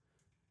Lex.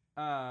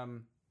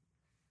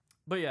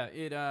 But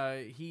yeah,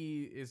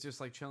 he is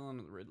just like chilling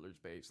at the Riddler's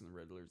base, and the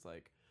Riddler's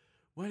like,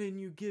 why didn't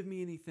you give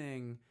me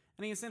anything?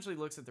 And he essentially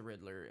looks at the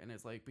Riddler and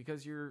is like,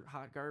 because you're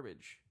hot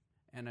garbage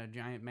and a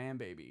giant man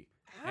baby.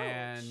 Ouch.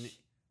 And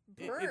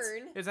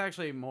burn. It's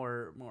actually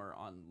more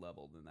on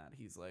level than that.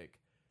 He's like,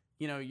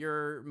 you know,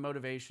 your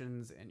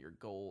motivations and your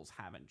goals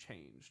haven't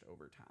changed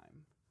over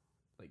time.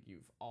 Like,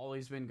 you've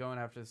always been going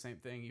after the same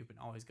thing. You've been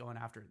always going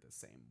after it the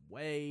same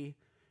way.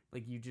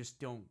 Like, you just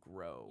don't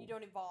grow. You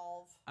don't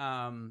evolve.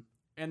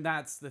 And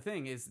that's the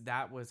thing, is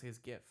that was his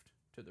gift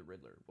to the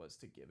Riddler, was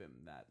to give him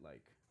that,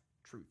 like,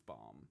 truth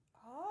bomb.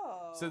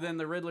 Oh. So then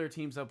the Riddler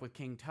teams up with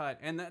King Tut,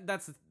 and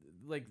that's,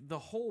 like, the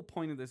whole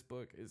point of this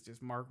book is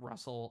just Mark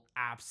Russell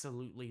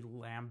absolutely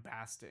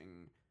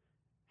lambasting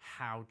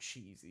how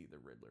cheesy the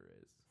Riddler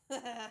is.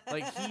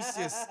 Like,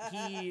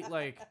 he,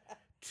 like,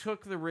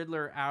 took the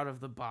Riddler out of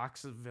the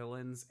box of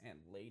villains and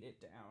laid it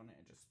down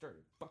and just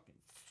started fucking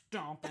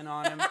stomping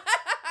on him.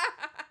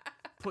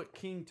 Put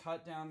King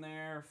Tut down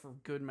there for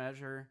good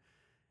measure.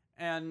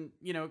 And,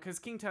 you know, because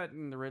King Tut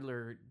and the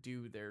Riddler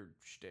do their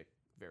shtick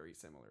very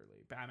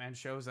similarly. Batman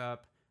shows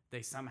up.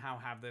 They somehow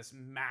have this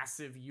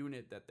massive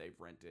unit that they've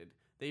rented.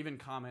 They even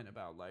comment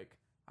about, like,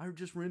 I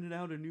just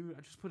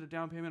put a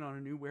down payment on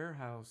a new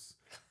warehouse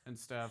and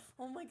stuff.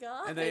 Oh my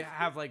God. And they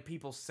have, like,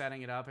 people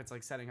setting it up. It's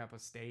like setting up a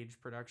stage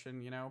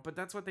production, you know? But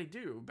that's what they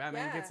do.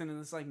 Batman gets into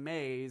this, like,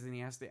 maze, and he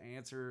has to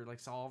answer,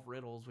 like, solve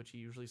riddles, which he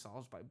usually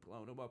solves by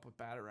blowing them up with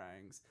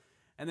batarangs.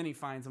 And then he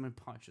finds them and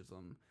punches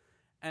them.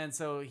 And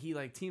so he,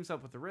 like, teams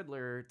up with the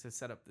Riddler to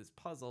set up this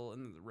puzzle,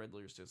 and then the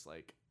Riddler's just,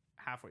 like,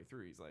 halfway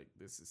through, he's like,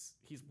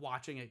 he's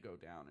watching it go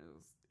down, and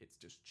it's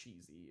just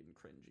cheesy and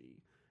cringy.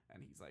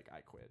 And he's like, I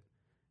quit.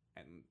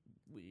 And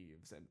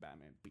leaves, and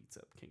Batman beats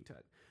up King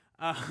Tut.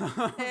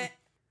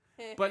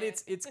 But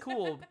it's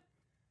cool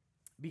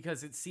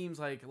because it seems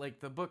like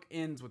the book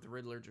ends with the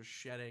Riddler just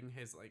shedding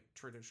his, like,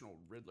 traditional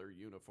Riddler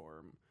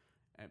uniform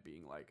and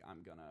being like,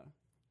 I'm gonna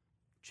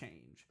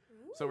change.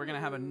 Ooh. So we're gonna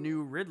have a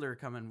new Riddler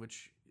coming,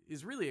 which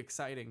is really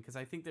exciting because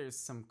I think there's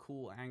some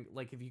cool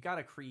like, if you got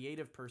a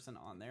creative person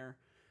on there,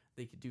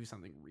 they could do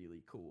something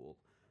really cool.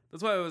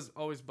 That's why I was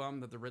always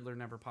bummed that the Riddler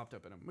never popped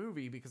up in a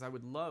movie, because I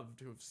would love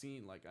to have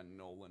seen like a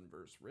Nolan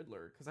versus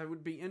Riddler, because I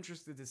would be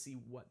interested to see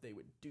what they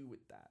would do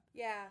with that.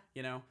 Yeah.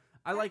 You know,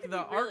 I That like could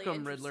the be really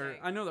Arkham Riddler.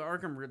 interesting. I know the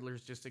Arkham Riddler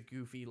is just a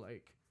goofy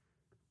like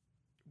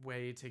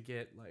way to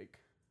get like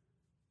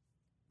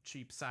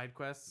cheap side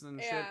quests and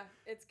shit. Yeah,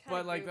 it's kind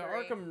But of like the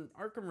goobery.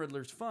 Arkham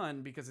Riddler's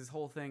fun because his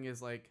whole thing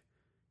is like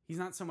he's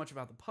not so much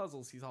about the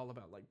puzzles, he's all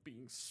about like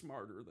being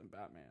smarter than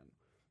Batman.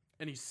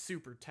 And he's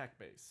super tech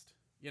based.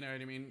 You know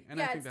what I mean? And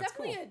yeah, I think it's that's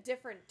definitely cool. a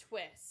different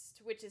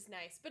twist, which is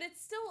nice. But it's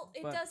still,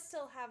 it But- does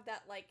still have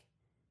that like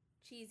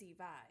cheesy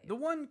vibe. The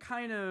one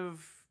kind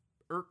of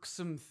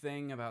irksome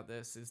thing about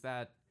this is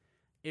that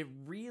it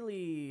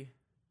really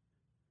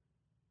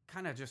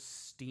kind of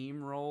just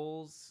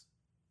steamrolls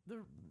the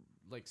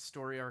like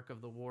story arc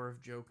of the War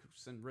of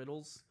Jokes and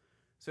Riddles.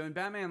 So in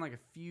Batman, like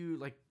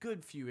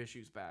good few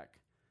issues back,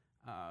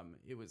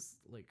 it was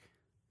like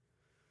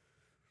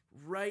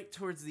right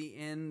towards the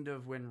end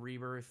of when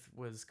Rebirth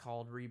was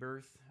called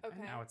Rebirth. Okay.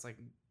 And now it's like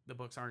the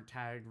books aren't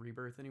tagged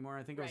Rebirth anymore.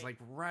 I think it was Right.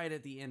 like right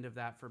at the end of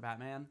that for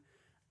Batman.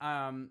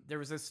 There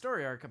was a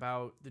story arc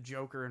about the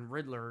Joker and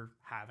Riddler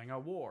having a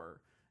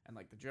war. And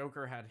like the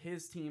Joker had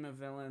his team of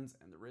villains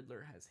and the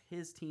Riddler has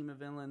his team of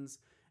villains.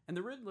 And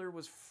the Riddler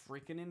was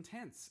freaking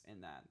intense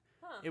in that.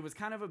 Huh. It was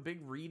kind of a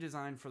big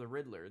redesign for the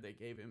Riddler. They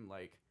gave him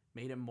like,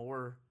 made him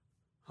more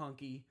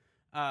hunky.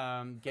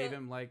 Gave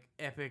him like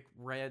epic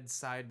red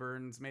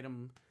sideburns. Made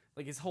him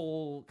like his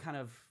whole kind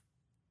of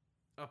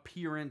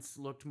appearance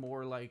looked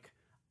more like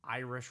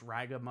Irish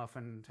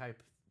ragamuffin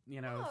type,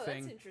 you know, Oh,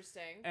 thing. that's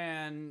interesting.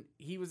 And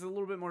he was a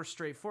little bit more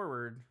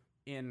straightforward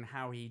in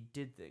how he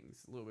did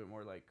things, a little bit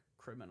more like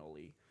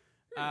criminally.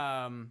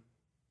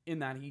 In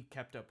that he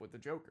kept up with the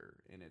Joker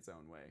in its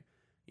own way.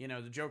 You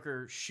know, the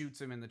Joker shoots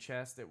him in the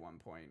chest at one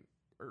point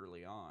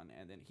early on,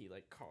 and then he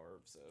like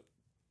carves a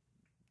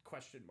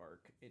question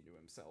mark into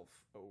himself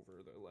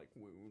over the like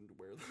wound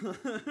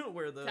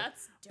where the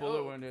That's bullet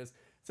dope. wound is.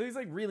 So he's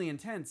like really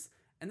intense,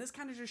 and this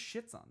kind of just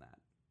shits on that.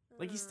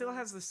 Like he still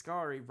has the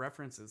scar, he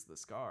references the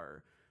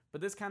scar,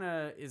 but this kind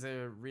of is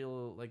a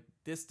real like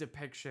this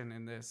depiction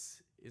in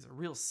this is a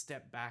real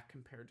step back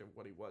compared to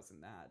what he was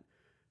in that.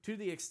 To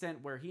the extent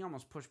where he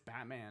almost pushed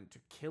Batman to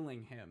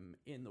killing him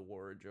in the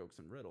War of Jokes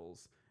and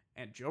Riddles,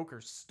 and Joker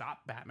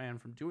stopped Batman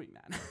from doing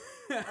that.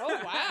 Oh,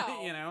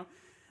 wow. You know?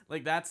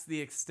 Like, that's the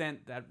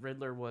extent that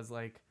Riddler was,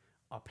 like,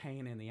 a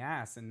pain in the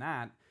ass in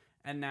that.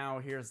 And now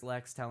here's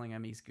Lex telling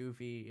him he's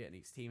goofy, and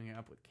he's teaming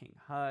up with King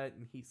Hut,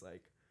 and he's,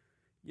 like,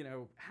 you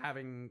know,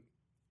 having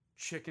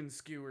chicken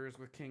skewers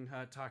with King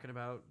Hut, talking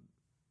about,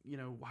 you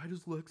know, why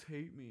does Lex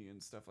hate me,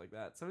 and stuff like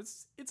that. So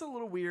it's a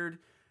little weird.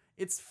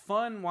 It's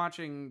fun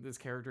watching this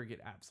character get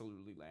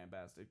absolutely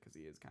lambasted because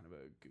he is kind of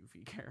a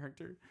goofy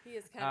character. He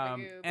is kind of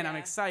a goof, and I'm yeah.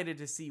 excited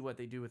to see what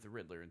they do with the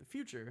Riddler in the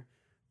future.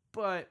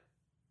 But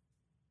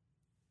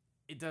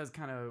it does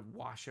kind of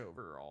wash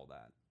over all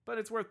that. But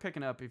it's worth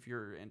picking up if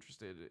you're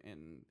interested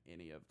in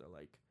any of the,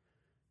 like...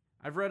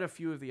 I've read a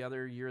few of the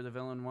other Year of the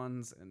Villain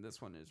ones, and this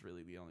one is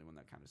really the only one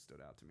that kind of stood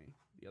out to me.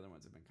 The other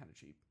ones have been kind of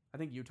cheap. I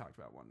think you talked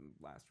about one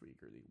last week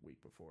or the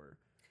week before.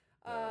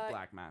 The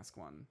Black Mask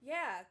one.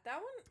 Yeah, that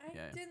one, I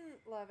Yeah.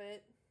 didn't love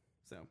it.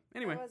 So,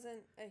 anyway. I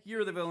wasn't a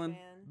Year of the huge Villain.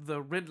 fan.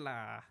 The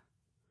Riddler.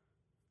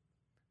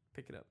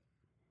 Pick it up.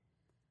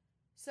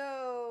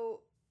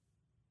 So,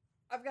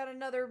 I've got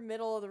another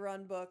middle of the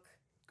run book.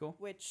 Cool.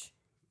 Which,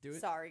 Do it.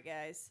 sorry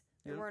guys,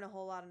 there Yeah. weren't a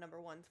whole lot of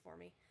number ones for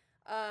me.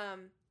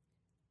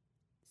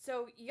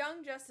 So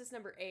Young Justice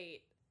number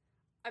 8.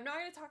 I'm not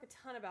going to talk a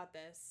ton about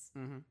this.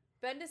 Mm-hmm.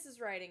 Bendis is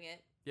writing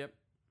it. Yep.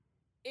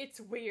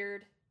 It's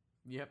weird.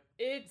 Yep.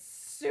 It's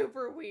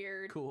super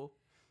weird. Cool.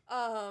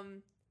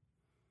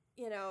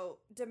 You know,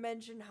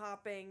 dimension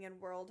hopping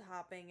and world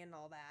hopping and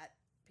all that.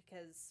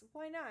 Because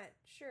why not?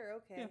 Sure,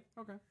 okay.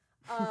 Yeah, okay.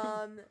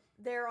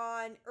 They're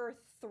on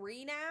Earth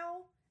 3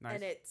 now. Nice.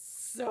 And it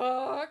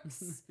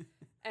sucks.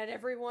 And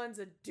everyone's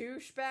a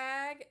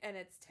douchebag. And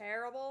it's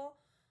terrible.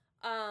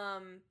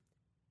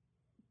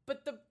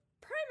 But the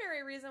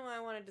primary reason why I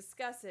want to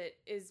discuss it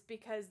is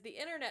because the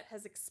internet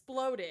has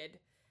exploded.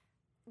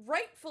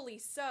 Rightfully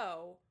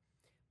so.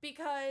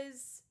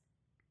 Because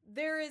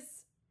there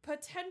is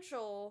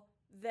potential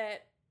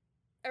that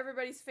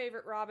everybody's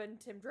favorite Robin,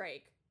 Tim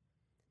Drake,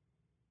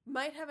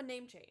 might have a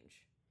name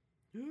change.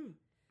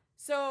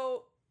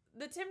 So,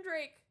 the Tim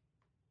Drake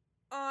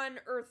on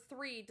Earth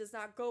 3 does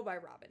not go by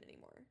Robin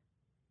anymore.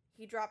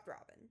 He dropped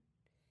Robin.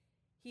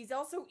 He's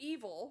also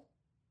evil,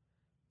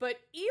 but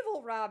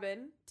evil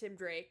Robin, Tim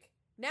Drake,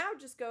 now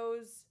just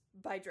goes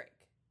by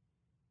Drake.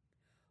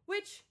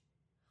 Which,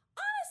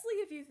 honestly,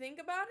 if you think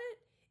about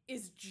it,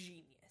 is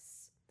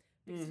genius.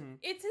 Because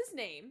it's his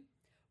name,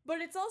 but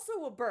it's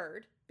also a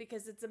bird,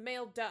 because it's a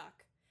male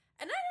duck.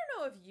 And I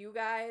don't know if you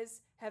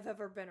guys have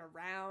ever been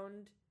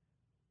around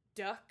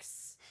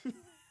ducks,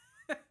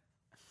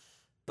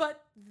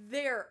 but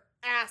they're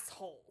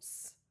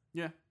assholes.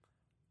 Yeah.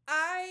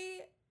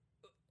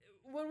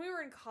 When we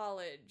were in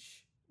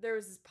college, there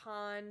was this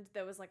pond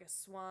that was like a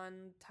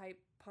swan type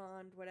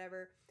pond,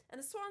 whatever, and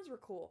the swans were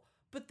cool.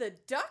 but the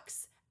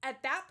ducks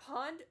at that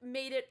pond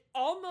made it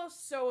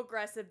almost so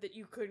aggressive that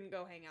you couldn't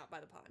go hang out by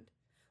the pond.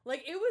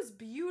 Like, it was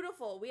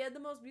beautiful. We had the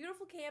most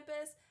beautiful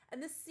campus,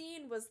 and the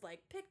scene was,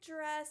 like,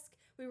 picturesque.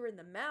 We were in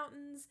the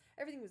mountains.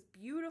 Everything was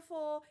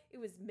beautiful. It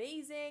was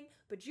amazing.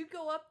 But you'd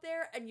go up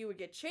there, and you would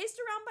get chased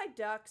around by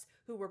ducks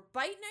who were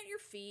biting at your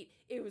feet.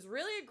 It was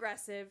really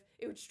aggressive.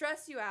 It would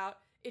stress you out.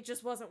 It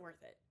just wasn't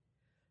worth it.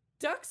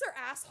 Ducks are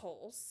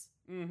assholes.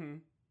 Mm-hmm.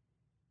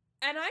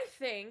 And I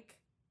think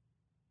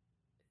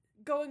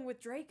going with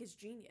Drake is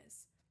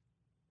genius.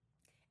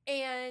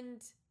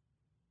 And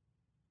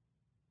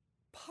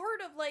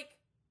part of, like,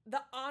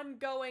 the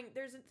ongoing,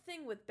 there's a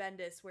thing with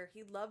Bendis where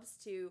he loves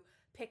to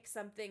pick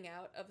something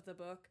out of the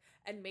book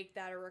and make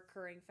that a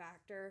recurring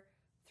factor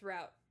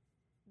throughout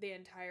the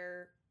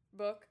entire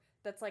book.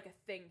 That's like a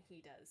thing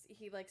he does.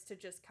 He likes to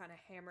just kind of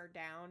hammer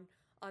down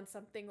on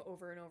something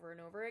over and over and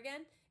over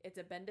again. It's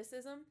a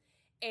Bendisism.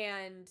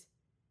 And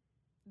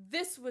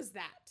this was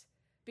that.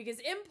 Because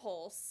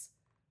Impulse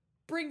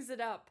brings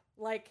it up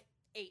like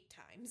 8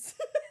 times.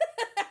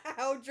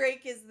 How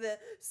Drake is the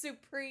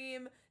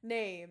supreme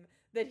name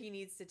that he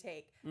needs to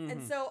take. Mm-hmm.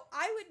 And so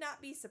I would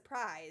not be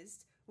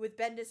surprised with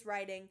Bendis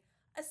writing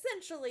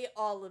essentially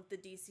all of the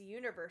DC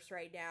universe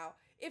right now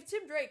if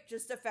Tim Drake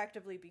just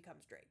effectively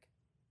becomes Drake.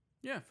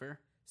 Yeah, fair.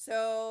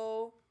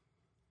 So,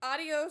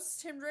 adios,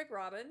 Tim Drake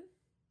Robin.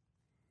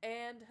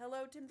 And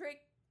hello, Tim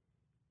Drake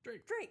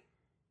Drake.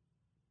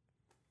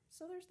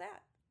 So there's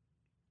that.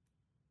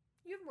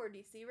 You have more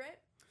DC, right?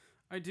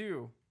 I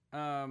do.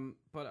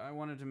 But I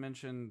wanted to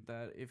mention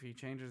that if he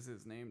changes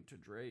his name to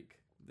Drake,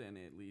 then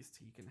at least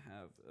he can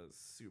have a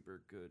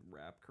super good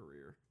rap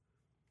career. I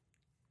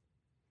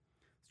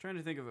was trying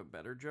to think of a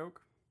better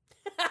joke.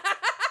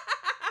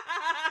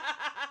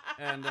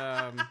 And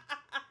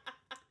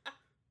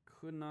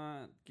could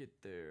not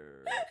get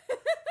there.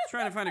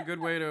 Trying to find a good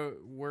way to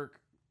work,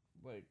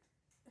 like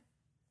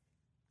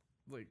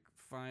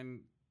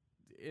find.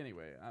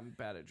 Anyway, I'm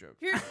bad at jokes.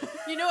 Here,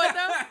 you know what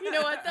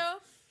though?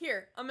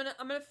 Here, I'm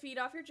gonna feed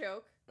off your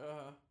joke.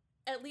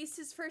 At least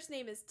his first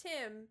name is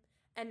Tim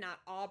and not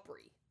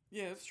Aubrey.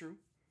 Yeah, that's true.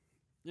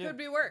 Yeah, could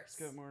be worse.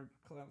 Got more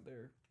clout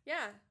there.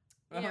 Yeah,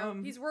 you know,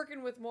 he's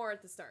working with more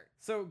at the start.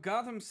 So,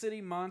 Gotham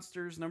City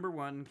Monsters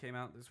 #1 came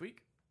out this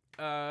week.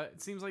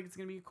 It seems like it's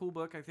gonna be a cool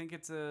book. I think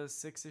it's a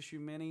 6-issue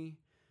mini.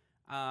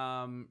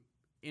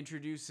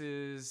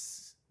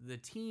 Introduces the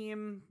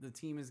team. The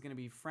team is gonna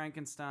be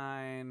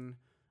Frankenstein.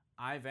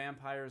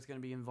 iVampire is going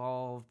to be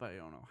involved, but I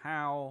don't know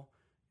how.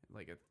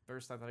 Like, at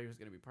first I thought he was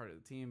going to be part of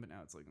the team, but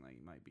now it's looking like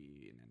he might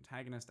be an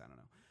antagonist. I don't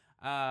know.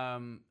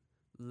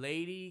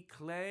 Lady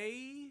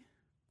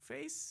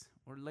Clayface?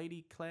 Or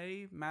Lady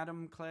Clay?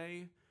 Madam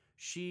Clay?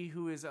 She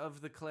who is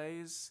of the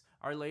Clays?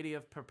 Our Lady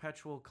of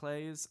Perpetual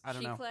Clays? I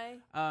don't know. Clay?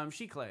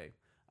 She Clay.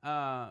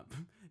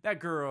 That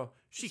girl,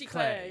 she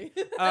Clay.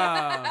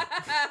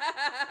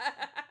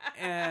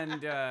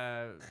 And,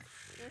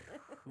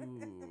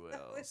 who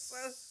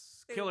else?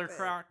 Killer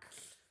Croc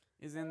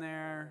is in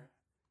there,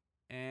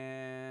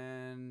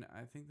 and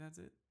I think that's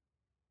it.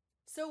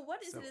 So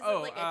what is it? Is it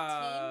like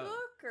a team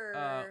book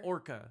or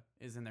Orca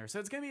is in there?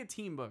 So it's gonna be a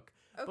team book.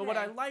 Okay. But what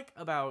I like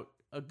about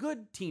a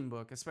good team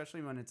book,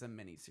 especially when it's a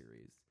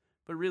miniseries,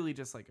 but really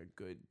just like a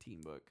good team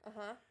book,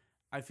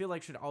 I feel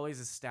like should always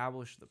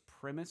establish the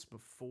premise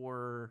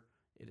before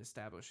it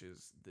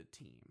establishes the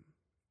team.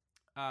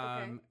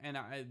 And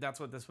that's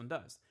what this one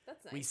does.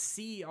 That's nice. We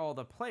see all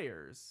the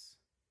players.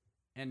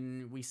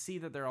 And we see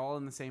that they're all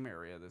in the same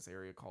area, this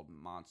area called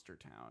Monster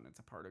Town. It's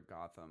a part of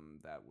Gotham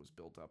that was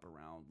built up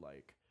around,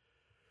 like,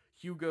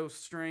 Hugo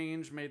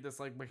Strange made this,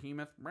 like,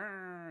 behemoth,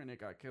 and it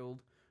got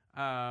killed.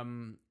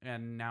 And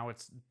now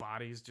its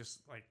bodies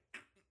just, like,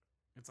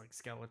 it's like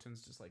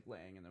skeletons just, like,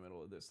 laying in the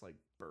middle of this, like,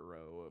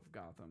 borough of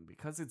Gotham.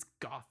 Because it's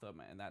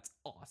Gotham, and that's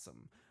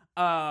awesome.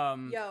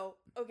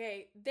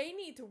 Okay, they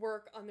need to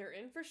work on their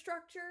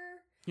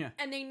infrastructure. Yeah.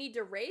 And they need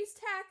to raise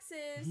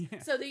taxes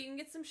so that you can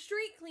get some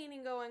street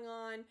cleaning going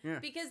on. Yeah.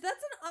 Because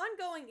that's an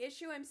ongoing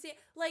issue I'm seeing.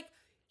 Like,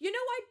 you know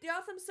why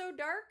Gotham's so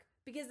dark?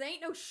 Because there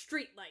ain't no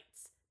street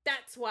lights.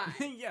 That's why.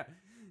 Yeah.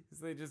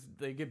 Because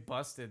they get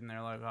busted and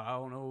they're like, I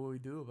don't know what we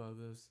do about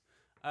this.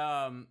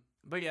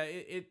 But yeah,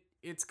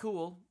 it's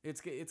cool.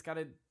 It's got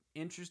an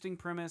interesting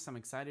premise. I'm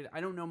excited. I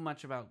don't know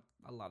much about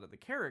a lot of the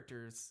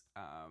characters.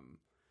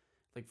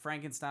 Like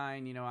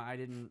Frankenstein, you know, I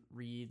didn't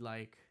read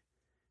like,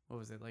 what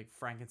was it, like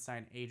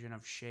Frankenstein Agent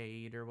of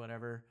Shade or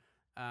whatever.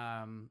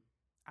 I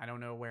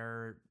don't know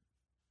where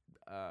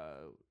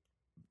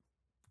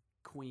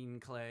Queen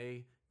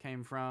Clay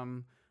came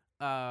from.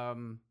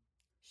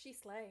 She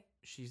slay.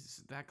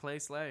 She's that Clay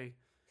slay.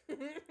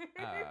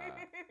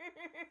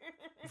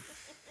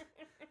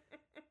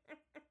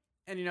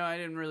 And you know, I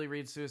didn't really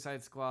read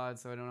Suicide Squad,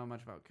 so I don't know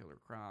much about Killer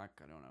Croc.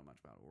 I don't know much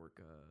about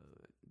Orca.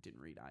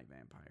 Didn't read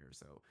iVampire,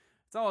 so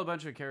it's all a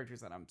bunch of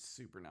characters that I'm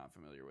super not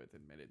familiar with,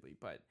 admittedly.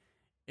 But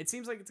it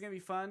seems like it's gonna be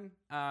fun.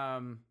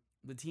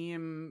 The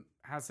team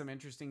has some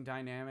interesting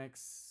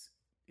dynamics.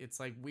 It's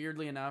like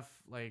weirdly enough,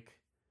 like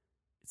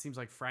it seems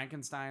like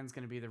Frankenstein's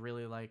going to be the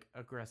really like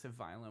aggressive,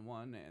 violent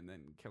one, and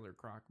then Killer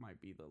Croc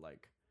might be the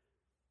like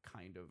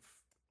kind of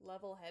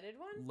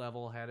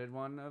level-headed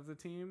one of the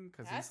team,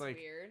 because he's like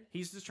weird.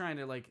 He's just trying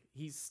to like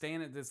he's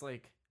staying at this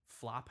like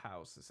flop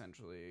house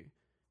essentially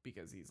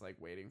because he's like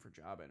waiting for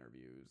job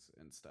interviews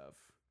and stuff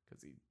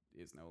because he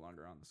is no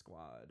longer on the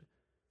squad,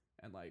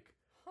 and like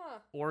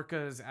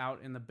Orca's out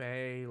in the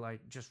bay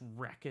like just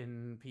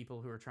wrecking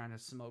people who are trying to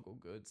smuggle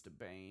goods to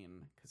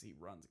Bane because he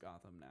runs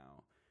Gotham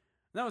now.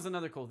 And that was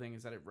another cool thing,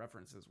 is that it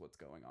references what's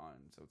going on,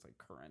 so it's like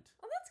current.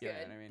 Oh, that's good. You know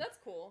what I mean? That's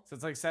cool. So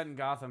it's like set in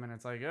Gotham, and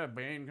it's like, yeah,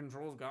 Bane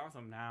controls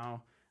Gotham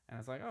now, and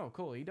it's like, oh,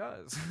 cool, he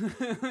does.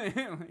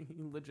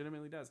 He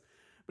legitimately does.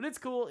 But it's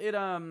cool. It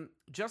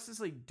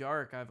Justice League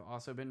Dark I've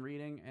also been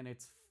reading, and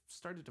it's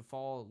started to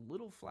fall a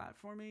little flat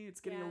for me. It's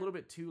getting a little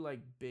bit too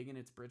like big in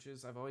its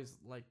britches. I've always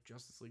liked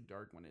Justice League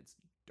Dark when it's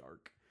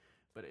dark,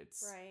 but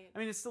it's I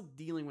mean, it's still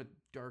dealing with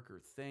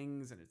darker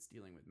things, and it's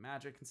dealing with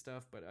magic and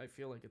stuff, but I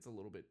feel like it's a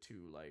little bit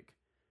too like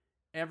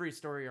every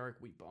story arc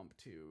we bump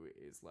to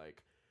is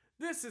like,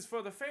 this is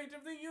for the fate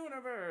of the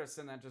universe,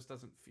 and that just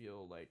doesn't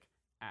feel like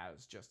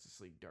as Justice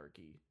League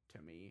Darky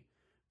to me.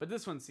 But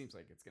this one seems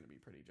like it's going to be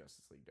pretty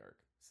Justice League Dark,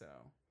 so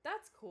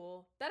that's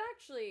cool. That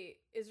actually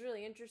is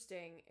really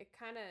interesting.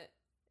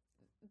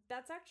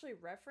 That's actually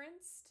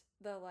referenced,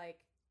 the like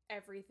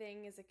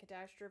everything is a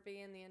catastrophe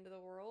in the end of the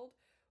world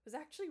was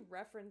actually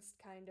referenced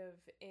kind of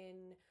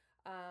in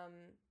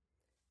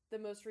the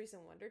most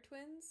recent Wonder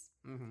Twins,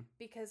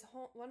 because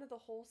one of the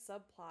whole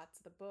subplots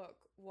of the book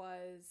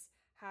was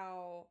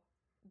how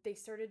they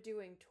started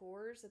doing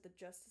tours at the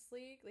Justice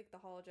League, like the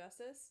Hall of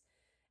Justice,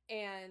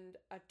 and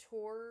a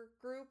tour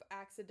group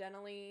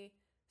accidentally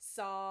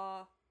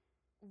saw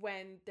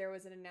when there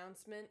was an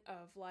announcement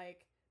of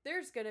like,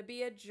 there's gonna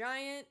be a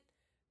giant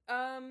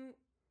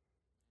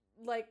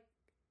like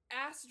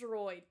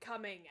asteroid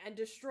coming and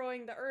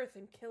destroying the Earth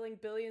and killing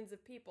billions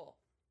of people.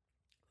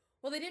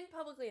 Well, they didn't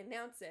publicly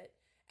announce it,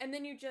 and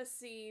then you just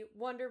see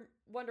Wonder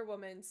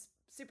Woman,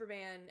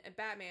 Superman, and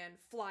Batman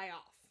fly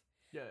off.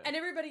 Yeah. And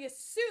everybody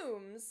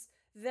assumes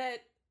that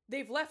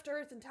they've left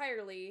Earth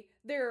entirely,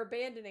 they're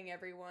abandoning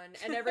everyone,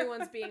 and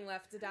everyone's being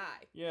left to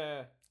die.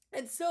 Yeah.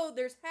 And so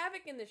there's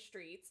havoc in the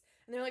streets,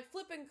 and they're like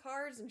flipping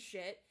cars and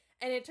shit,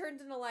 and it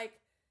turns into like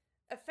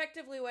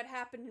effectively what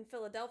happened in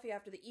Philadelphia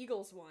after the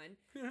Eagles won,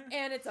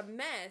 and it's a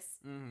mess.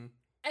 Mm-hmm.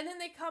 And then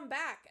they come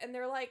back, and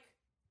they're like,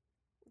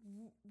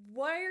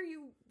 why are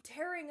you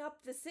tearing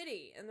up the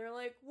city? And they're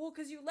like, well,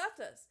 because you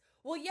left us.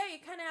 Well, yeah, you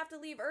kind of have to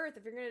leave Earth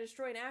if you're going to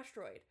destroy an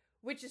asteroid,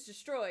 which is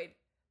destroyed,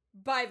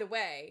 by the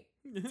way.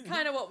 It's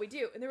kind of what we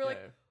do. And they were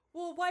like,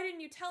 well, why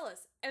didn't you tell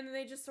us? And then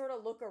they just sort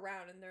of look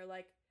around, and they're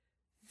like,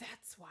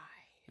 that's why.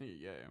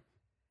 Yeah,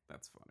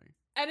 that's funny.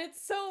 And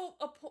it's so,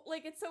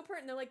 like, it's so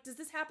pertinent. They're like, does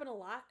this happen a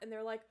lot? And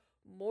they're like,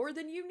 more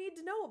than you need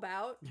to know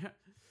about. Yeah.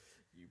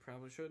 You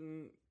probably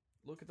shouldn't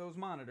look at those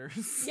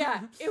monitors.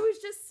 Yeah, it was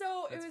just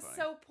so, it was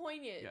so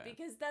poignant,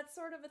 because that's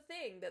sort of a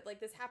thing that,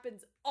 like, this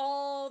happens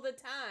all the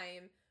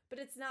time, but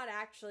it's not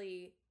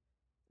actually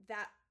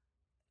that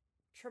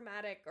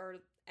traumatic or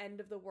end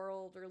of the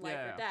world or life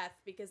or death,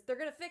 because they're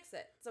gonna fix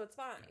it, so it's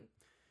fine.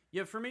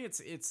 Yeah, for me, it's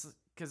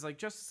because, like,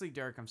 Justice League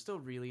Dark, I'm still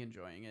really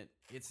enjoying it.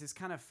 It's just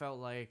kind of felt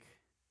like,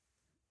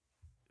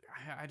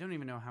 I don't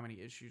even know how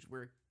many issues,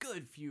 we're a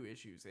good few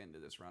issues into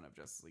this run of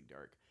Justice League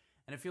Dark,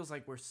 and it feels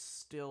like we're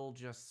still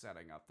just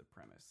setting up the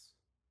premise.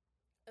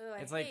 Oh,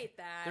 I hate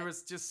that. There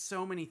was just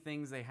so many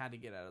things they had to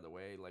get out of the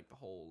way, like the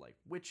whole, like,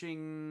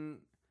 witching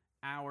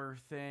hour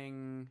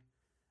thing,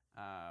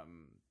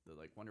 the,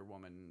 like, Wonder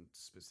Woman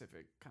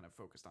specific kind of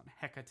focused on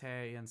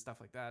Hecate and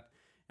stuff like that,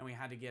 and we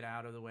had to get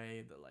out of the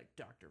way the, like,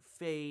 Dr.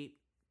 Fate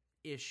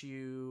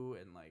issue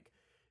and, like,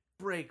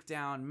 break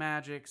down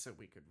magic so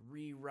we could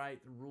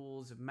rewrite the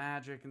rules of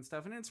magic and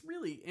stuff. And it's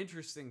really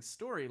interesting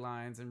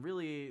storylines, and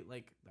really,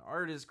 like, the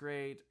art is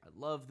great. I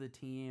love the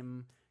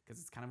team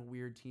because it's kind of a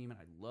weird team, and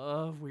I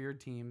love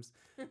weird teams.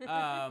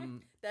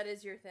 That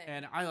is your thing.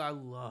 And I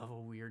love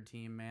a weird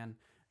team, man.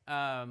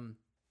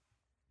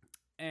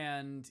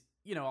 And,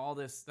 you know, all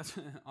this, that's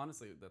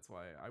honestly, that's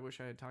why I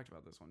wish I had talked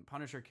about this one.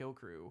 Punisher Kill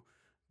Crew,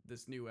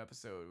 this new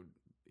episode,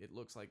 it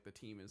looks like the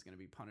team is going to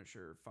be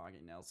Punisher, Foggy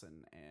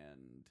Nelson,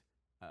 and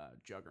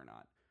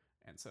Juggernaut.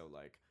 And so,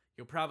 like,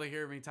 you'll probably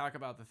hear me talk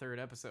about the third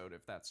episode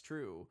if that's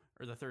true,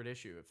 or the third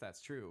issue if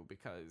that's true,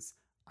 because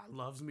I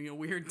loves me a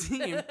weird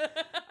team.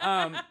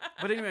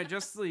 But anyway,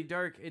 Justice League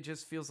Dark, it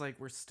just feels like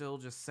we're still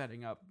just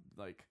setting up,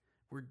 like,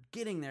 we're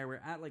getting there.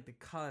 We're at, like, the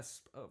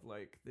cusp of,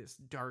 like,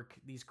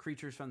 these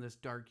creatures from this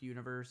dark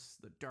universe,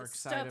 the dark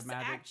side of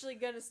magic. Actually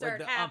gonna start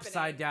like, the happening.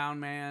 Upside Down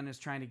Man is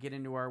trying to get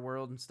into our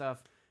world and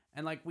stuff.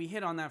 And, like, we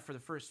hit on that for the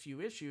first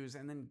few issues,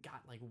 and then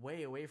got, like,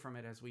 way away from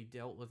it as we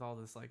dealt with all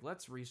this, like,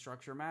 let's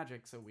restructure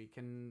magic so we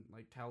can,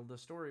 like, tell the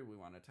story we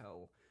want to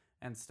tell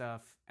and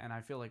stuff. And I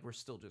feel like we're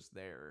still just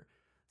there.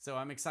 So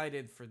I'm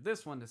excited for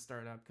this one to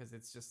start up, because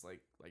it's just,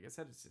 like I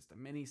said, it's just a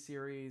mini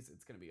series.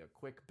 It's going to be a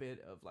quick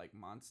bit of, like,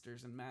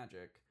 monsters and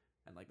magic.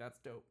 And, like, that's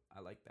dope.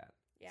 I like that.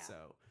 Yeah.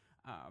 So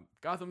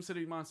Gotham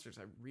City Monsters,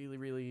 I really,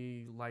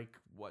 really like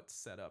what's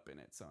set up in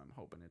it, so I'm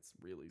hoping it's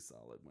really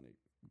solid when it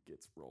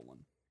gets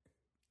rolling.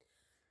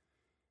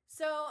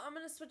 So I'm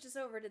going to switch us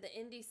over to the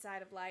indie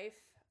side of life.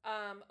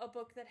 A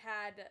book that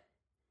had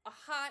a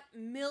hot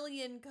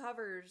million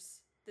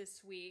covers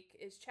this week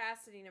is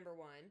Chastity #1.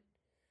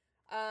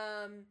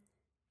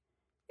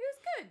 It was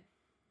good.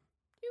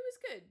 It was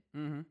good.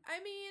 Mm-hmm.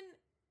 I mean,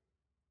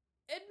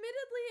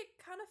 admittedly, it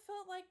kind of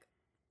felt like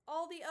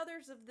all the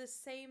others of the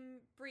same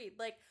breed.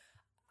 Like,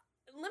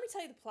 let me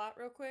tell you the plot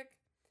real quick.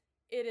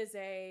 It is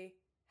a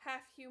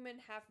half human,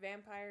 half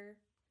vampire,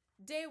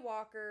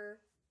 daywalker,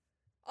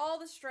 all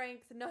the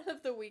strength, none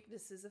of the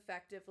weaknesses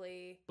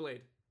effectively.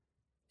 Blade.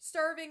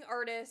 Starving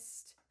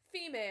artist,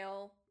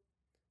 female,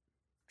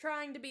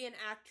 trying to be an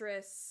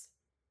actress,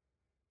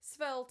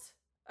 svelte,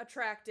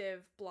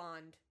 attractive,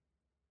 blonde.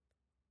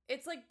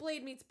 It's like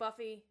Blade meets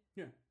Buffy.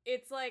 Yeah.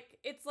 It's like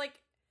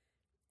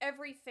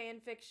every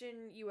fan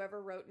fiction you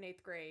ever wrote in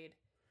 8th grade.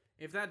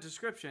 If that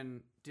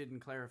description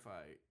didn't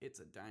clarify, it's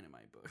a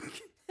Dynamite book.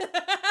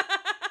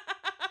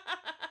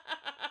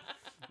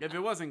 If it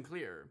wasn't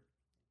clear,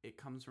 it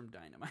comes from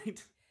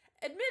Dynamite.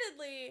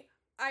 Admittedly,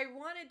 I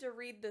wanted to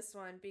read this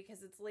one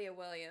because it's Leah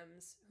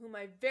Williams, whom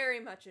I very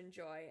much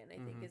enjoy and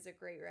I think is a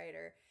great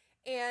writer.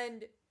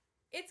 And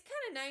it's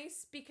kind of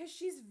nice because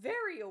she's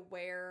very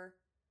aware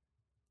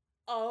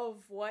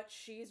of what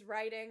she's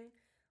writing.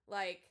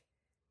 Like,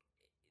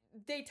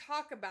 they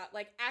talk about,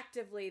 like,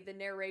 actively the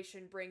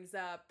narration brings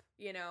up,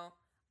 you know,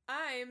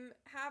 I'm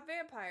half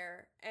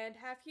vampire and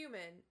half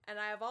human, and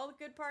I have all the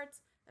good parts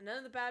and none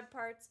of the bad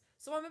parts,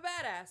 so I'm a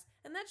badass.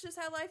 And that's just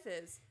how life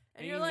is.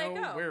 And you're like,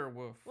 oh,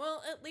 werewolf.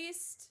 Well, at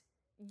least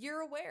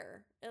you're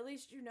aware. At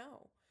least you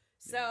know.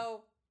 So,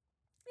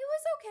 Yeah. it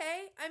was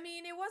okay. I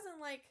mean, it wasn't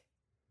like,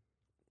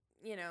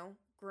 you know,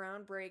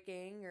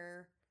 groundbreaking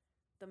or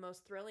the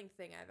most thrilling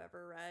thing I've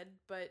ever read,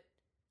 but,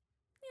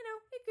 you know,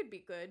 it could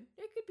be good.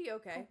 It could be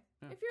okay.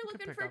 Yeah, If you're it could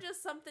looking pick for up.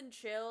 just something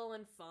chill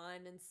and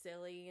fun and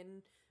silly,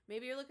 and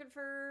maybe you're looking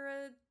for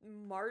a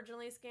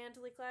marginally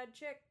scantily clad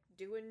chick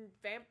doing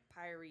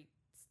vampire-y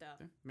stuff.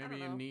 Yeah, I maybe don't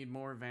you know. need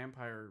more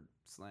vampire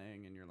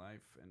slaying in your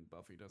life, and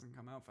Buffy doesn't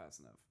come out fast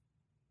enough.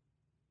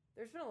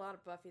 There's been a lot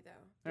of Buffy, though.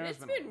 There And has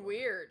it's been a lot been of Buffy.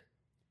 weird.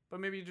 But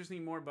maybe you just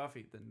need more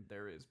Buffy than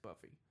there is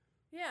Buffy.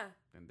 Yeah.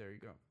 And there you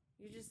go.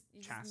 You just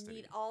Chastity.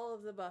 need all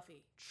of the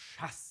Buffy.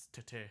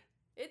 Chastity.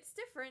 It's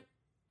different.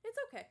 It's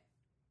okay.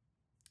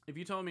 If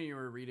you told me you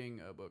were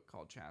reading a book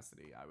called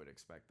Chastity, I would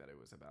expect that it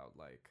was about,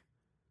 like,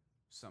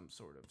 some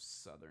sort of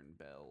Southern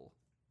belle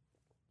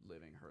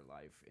living her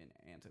life in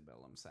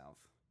antebellum South.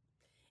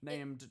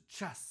 Named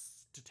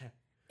Chastity.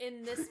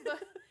 In this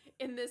book,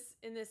 in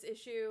this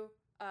issue,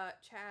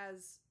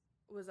 Chaz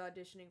was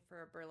auditioning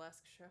for a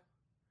burlesque show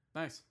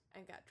Nice.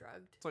 and got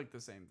drugged. It's like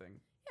the same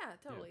thing. Yeah,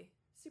 totally.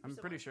 Super I'm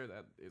pretty similar. sure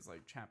that is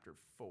like chapter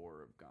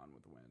 4 of Gone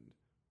with the Wind.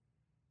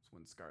 It's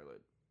when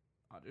Scarlet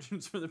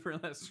auditions for the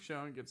burlesque show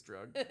and gets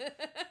drugged.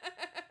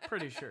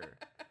 Pretty sure.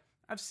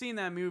 I've seen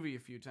that movie a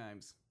few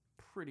times.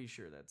 Pretty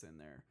sure that's in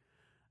there.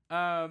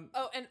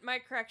 Oh, and my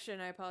correction,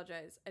 I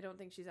apologize. I don't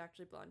think she's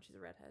actually blonde. She's a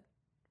redhead.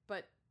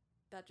 But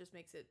that just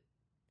makes it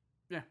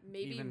Yeah,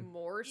 maybe even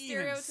more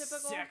even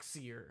stereotypical.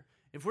 sexier.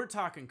 If we're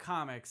talking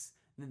comics,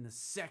 then the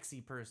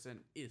sexy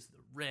person is the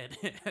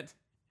redhead.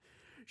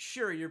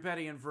 Sure, your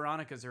Betty and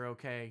Veronica's are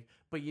okay,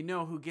 but you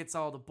know who gets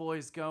all the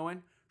boys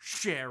going?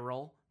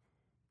 Cheryl.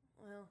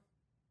 Well,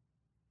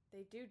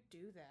 they do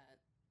that.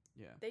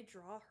 Yeah. They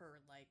draw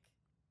her like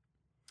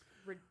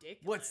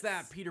ridiculous. What's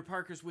that? Peter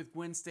Parker's with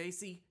Gwen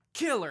Stacy?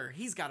 Killer.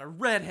 He's got a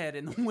redhead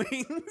in the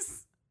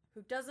wings.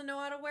 Who doesn't know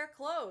how to wear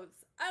clothes?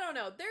 I don't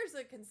know. There's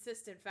a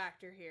consistent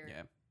factor here.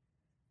 Yeah.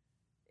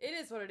 It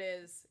is what it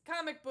is.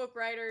 Comic book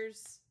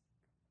writers,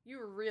 you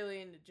were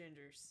really into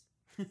gingers.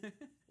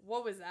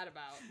 What was that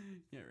about?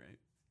 Yeah, right.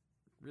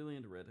 Really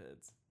into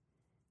redheads.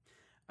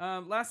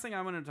 Last thing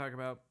I want to talk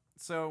about.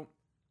 So,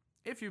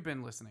 if you've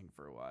been listening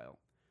for a while,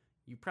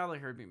 you probably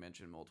heard me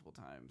mention multiple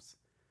times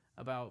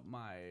about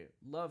my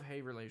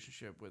love-hate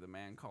relationship with a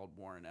man called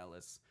Warren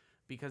Ellis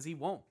because he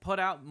won't put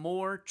out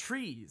more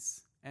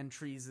Trees, and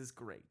Trees is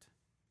great.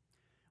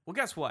 Well,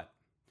 guess what?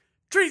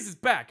 Trees is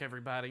back,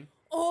 everybody.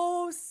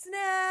 Oh,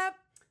 snap!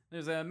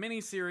 There's a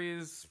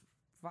mini-series,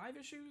 5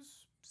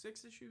 issues,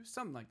 6 issues,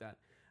 something like that,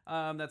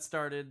 that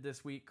started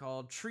this week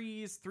called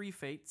Trees, 3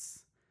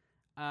 Fates.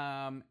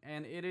 And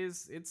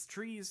it's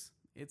Trees.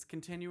 It's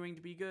continuing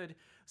to be good.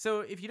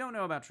 So if you don't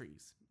know about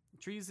Trees,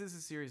 Trees is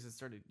a series that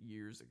started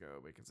years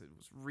ago because it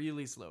was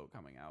really slow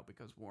coming out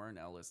because Warren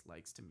Ellis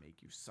likes to make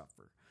you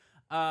suffer.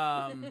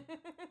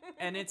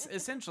 And it's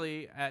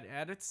essentially,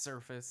 at its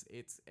surface,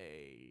 it's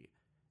a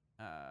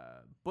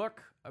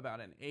book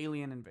about an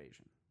alien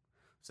invasion.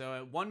 So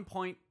at one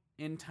point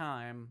in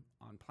time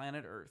on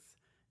planet Earth,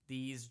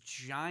 these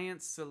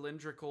giant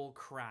cylindrical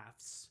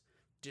crafts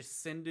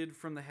descended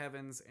from the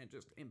heavens and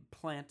just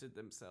implanted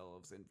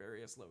themselves in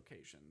various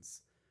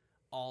locations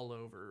all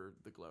over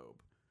the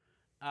globe.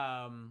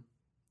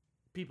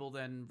 People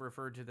then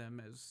referred to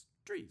them as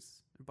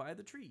trees, by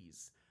the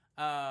trees.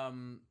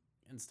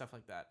 and stuff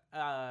like that.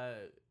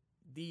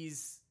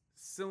 These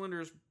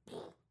cylinders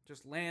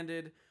just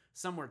landed.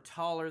 Some were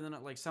taller than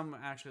it, like some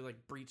actually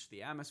like breached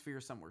the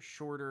atmosphere. Some were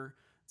shorter.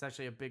 It's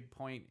actually a big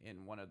point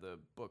in one of the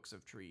books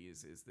of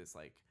trees is this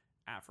like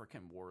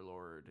African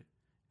warlord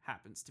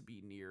happens to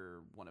be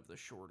near one of the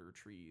shorter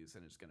trees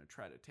and is going to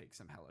try to take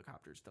some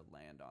helicopters to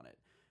land on it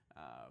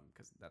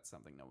because that's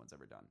something no one's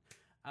ever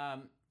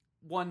done.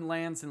 One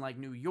lands in like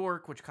New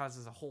York, which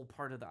causes a whole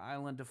part of the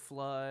island to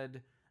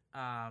flood.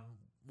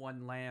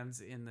 One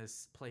lands in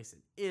this place in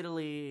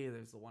Italy.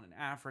 There's the one in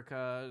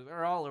Africa.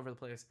 They're all over the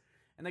place.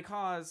 And they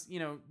cause,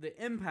 the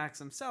impacts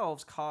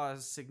themselves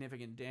cause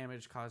significant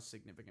damage, cause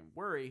significant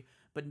worry,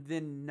 but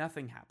then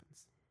nothing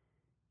happens.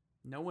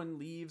 No one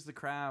leaves the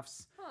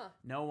crafts.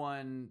 No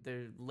one,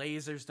 their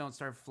lasers don't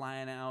start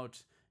flying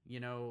out.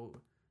 No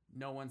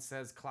one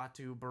says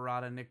Klaatu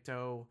Barada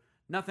Nikto.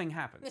 Nothing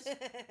happens.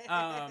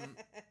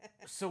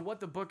 So what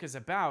the book is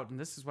about, and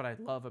this is what I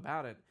love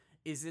about it,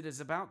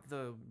 is about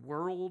the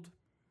world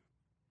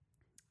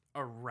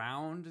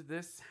around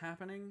this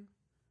happening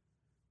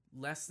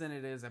less than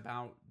it is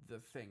about the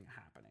thing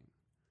happening.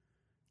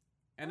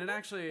 And it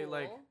actually,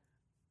 cool.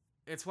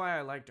 It's why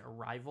I liked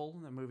Arrival,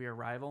 the movie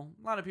Arrival.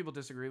 A lot of people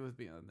disagree with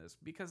me on this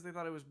because they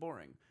thought it was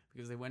boring.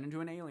 Because they went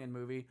into an alien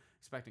movie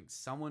expecting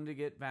someone to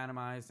get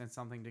Venomized and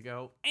something to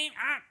go,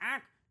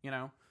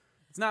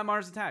 It's not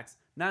Mars Attacks.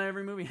 Not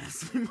every movie has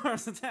to be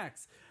Mars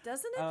Attacks.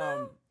 Doesn't it,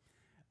 though?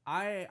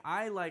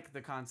 I like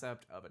the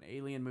concept of an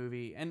alien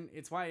movie, and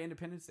it's why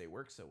Independence Day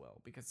works so well,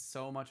 because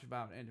so much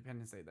about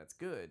Independence Day that's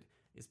good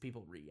is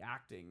people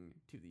reacting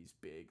to these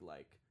big,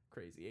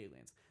 crazy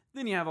aliens.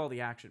 Then you have all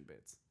the action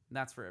bits. And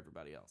that's for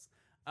everybody else.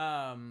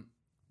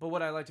 But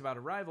what I liked about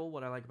Arrival,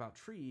 what I like about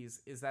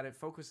Trees, is that it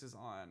focuses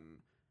on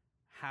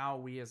how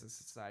we as a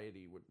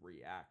society would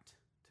react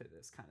to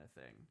this kind of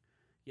thing.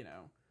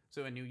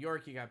 So in New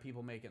York, you got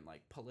people making,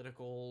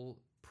 political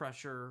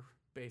pressure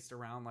based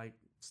around,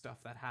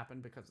 stuff that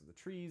happened because of the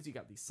trees. You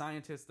got these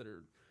scientists that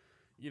are,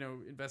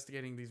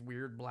 investigating these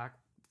weird black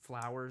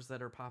flowers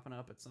that are popping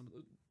up at some of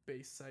the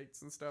base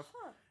sites and stuff.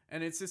 Huh.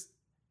 And it's just,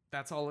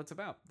 that's all it's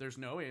about. There's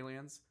no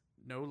aliens,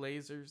 no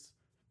lasers,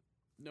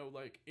 no,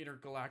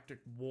 intergalactic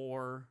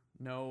war,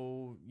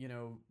 no,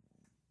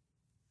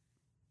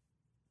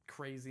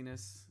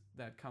 craziness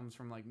that comes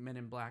from, Men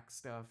in Black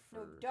stuff.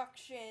 No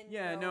abduction.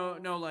 Yeah, no,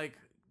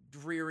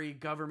 dreary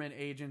government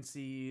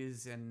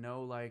agencies and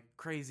no,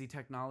 crazy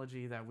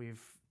technology that we've,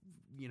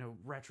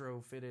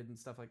 retrofitted and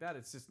stuff like that.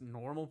 It's just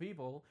normal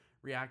people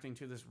reacting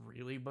to this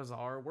really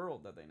bizarre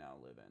world that they now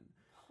live in.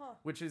 Huh.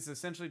 Which is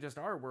essentially just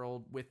our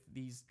world with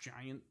these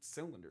giant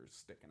cylinders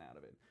sticking out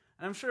of it.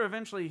 And I'm sure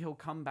eventually he'll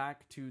come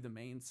back to the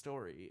main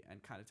story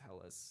and kind of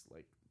tell us,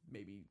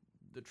 maybe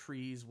the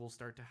trees will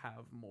start to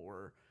have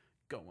more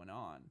going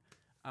on.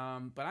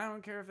 But I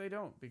don't care if they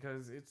don't,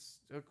 because it's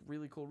a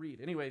really cool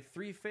read. Anyway,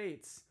 Three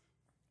Fates,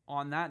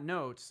 on that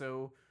note,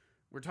 so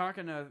we're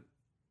talking a,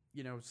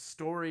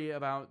 story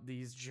about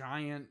these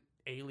giant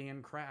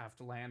alien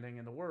craft landing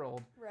in the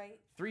world. Right.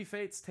 Three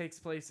Fates takes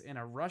place in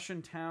a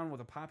Russian town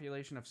with a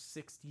population of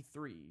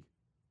 63,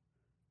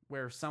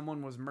 where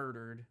someone was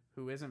murdered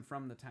who isn't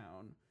from the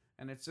town,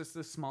 and it's just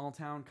this small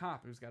town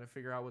cop who's got to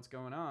figure out what's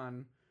going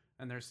on,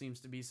 and there seems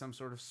to be some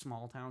sort of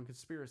small town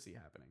conspiracy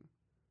happening.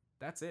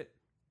 That's it.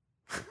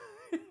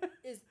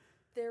 Is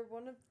there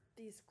one of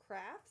these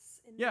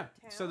crafts in the town?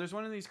 So there's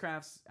one of these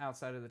crafts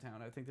outside of the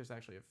town. I think there's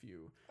actually a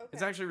few. Okay.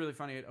 It's actually really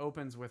funny. It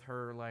opens with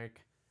her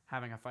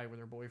having a fight with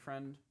her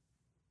boyfriend,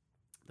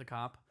 the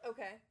cop.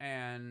 Okay.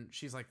 And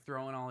she's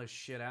throwing all his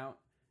shit out,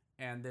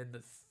 and then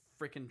the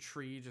freaking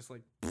tree just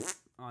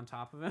on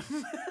top of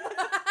him.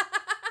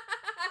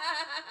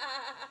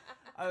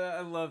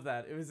 I love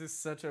that. It was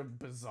just such a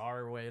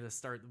bizarre way to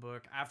start the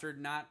book. After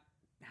not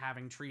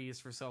having trees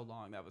for so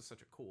long, that was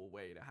such a cool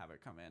way to have it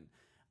come in.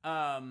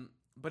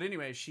 But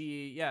anyway,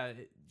 she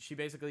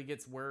basically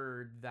gets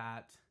word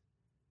that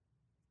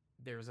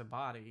there's a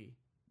body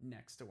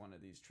next to one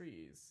of these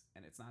trees,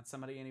 and it's not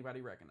somebody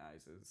anybody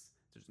recognizes.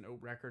 There's no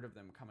record of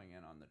them coming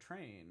in on the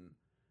train,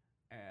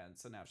 and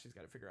so now she's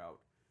got to figure out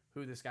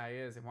who this guy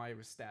is and why he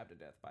was stabbed to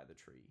death by the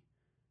tree.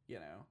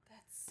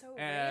 That's so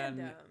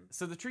random.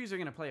 So the trees are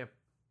going to play a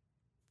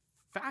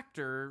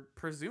factor,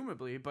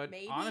 presumably, but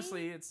maybe?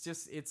 Honestly,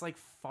 it's like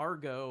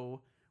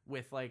Fargo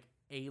with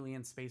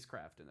alien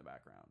spacecraft in the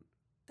background.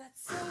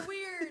 That's so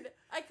weird.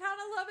 I kind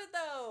of love it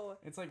though.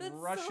 It's like That's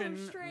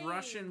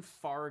Russian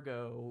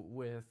Fargo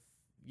with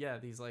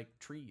these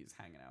trees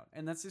hanging out,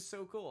 and that's just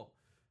so cool.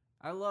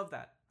 I love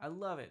that. I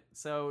love it.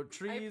 So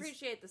Trees. I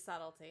appreciate the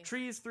subtlety.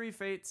 Trees, Three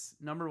Fates,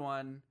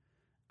 #1.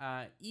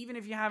 Even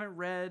if you haven't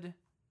read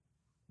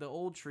the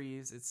old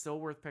Trees, it's still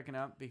worth picking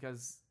up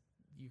because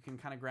you can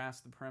kind of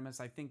grasp the premise.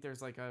 I think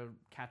there's a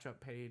catch-up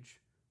page,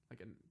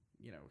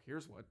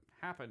 here's what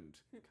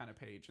happened kind of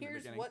page in the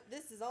beginning. Here's what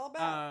this is all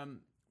about.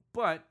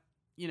 But,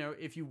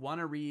 if you want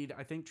to read,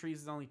 I think Trees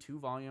is only 2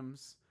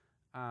 volumes.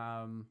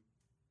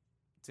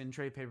 It's in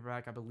trade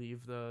paperback. I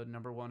believe the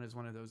 #1 is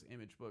one of those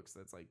image books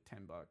that's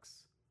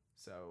 $10.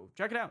 So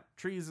check it out.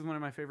 Trees is one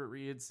of my favorite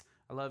reads.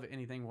 I love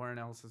anything Warren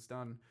Ellis has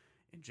done.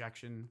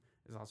 Injection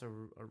is also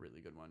a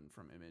really good one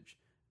from Image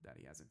that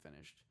he hasn't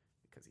finished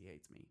because he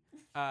hates me.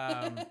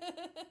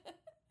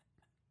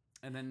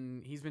 And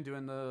then he's been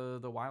doing the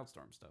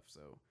Wildstorm stuff.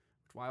 So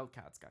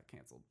Wildcats got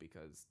canceled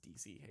because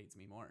DC hates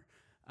me more.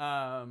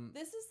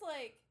 This is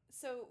like,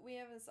 so we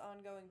have this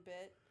ongoing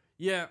bit.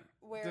 Yeah,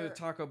 where, the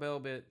Taco Bell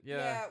bit. Yeah.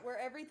 Yeah, where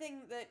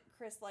everything that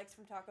Chris likes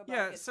from Taco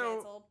Bell gets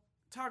canceled.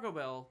 Taco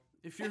Bell,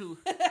 if you're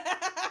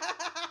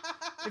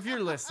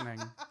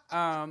listening,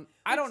 I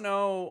don't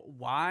know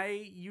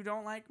why you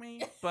don't like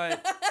me,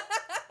 but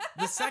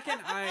the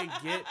second I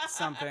get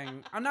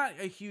something, I'm not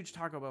a huge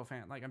Taco Bell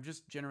fan. Like, I'm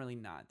just generally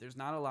not. There's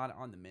not a lot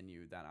on the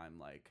menu that I'm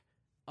like,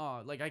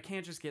 oh, like I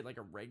can't just get like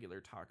a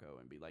regular taco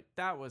and be like,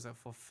 that was a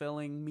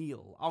fulfilling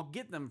meal. I'll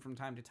get them from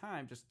time to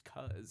time just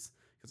because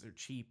they're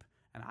cheap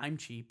and I'm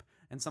cheap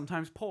and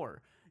sometimes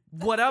poor.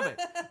 What of it?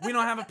 We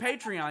don't have a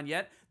Patreon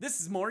yet. This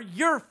is more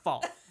your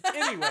fault.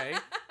 Anyway,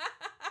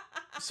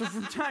 so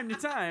from time to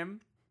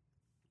time,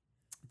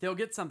 they'll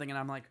get something and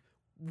I'm like,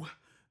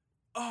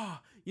 oh,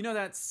 you know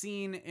that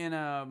scene in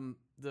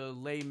the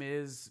Les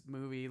Mis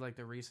movie, like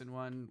the recent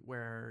one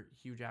where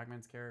Hugh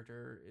Jackman's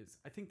character is,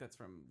 I think that's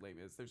from Les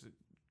Mis. There's a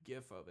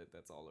gif of it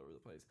that's all over the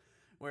place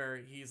where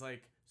he's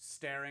like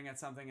staring at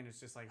something and it's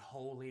just like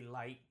holy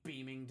light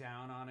beaming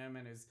down on him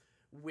and his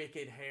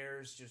wicked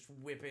hair's just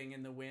whipping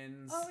in the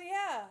winds. Oh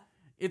yeah.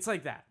 It's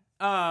like that.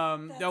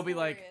 They'll be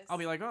like, I'll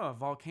be like, oh, a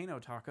volcano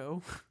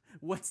taco.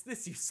 What's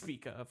this you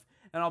speak of?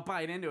 And I'll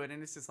bite into it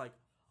and it's just like,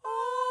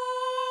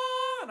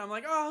 oh, and I'm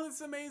like, oh, this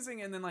is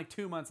amazing. And then like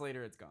 2 months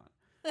later, it's gone.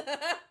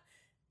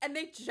 And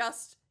they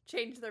just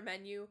changed their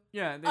menu.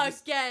 Yeah. They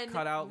just again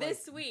cut out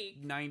this like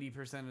week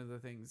 90% of the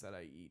things that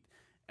I eat.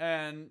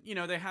 And, you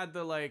know, they had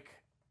the like,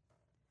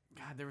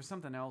 God, there was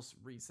something else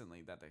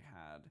recently that they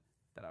had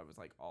that I was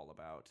like all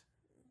about.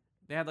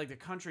 They had like the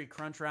country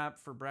crunch wrap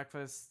for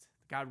breakfast.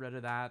 Got rid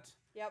of that.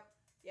 Yep.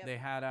 They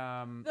had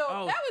that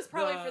was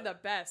probably for the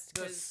best.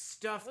 The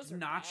stuffed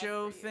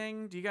nacho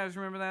thing. Do you guys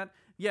remember that?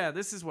 Yeah,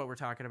 this is what we're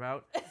talking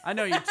about. I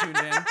know you tuned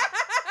in.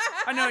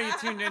 I know you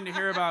tuned in to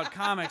hear about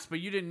comics, but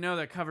you didn't know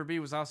that Cover B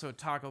was also a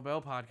Taco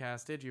Bell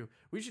podcast, did you?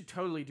 We should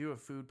totally do a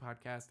food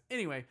podcast.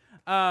 Anyway,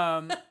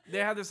 they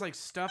had this like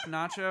stuffed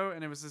nacho,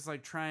 and it was this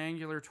like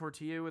triangular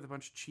tortilla with a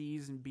bunch of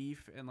cheese and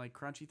beef and like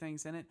crunchy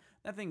things in it.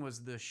 That thing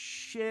was the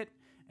shit.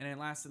 And it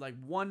lasted like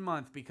 1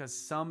 month because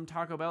some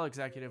Taco Bell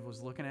executive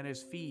was looking at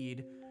his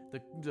feed,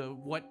 the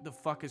what the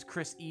fuck is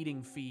Chris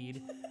eating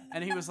feed,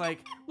 and he was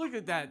like, look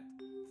at that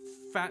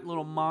fat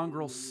little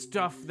mongrel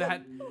stuff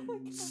that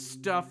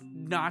stuffed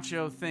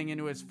nacho thing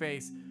into his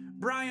face.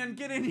 Brian,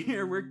 get in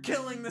here. We're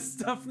killing the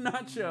stuffed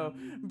nacho.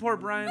 And poor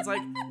Brian's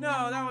like,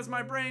 no, that was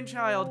my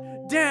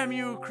brainchild. Damn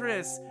you,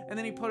 Chris. And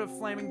then he put a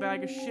flaming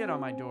bag of shit on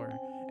my door.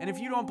 And if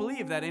you don't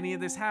believe that any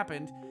of this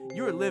happened,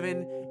 you're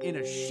living in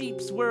a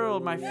sheep's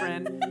world, my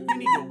friend. You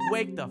need to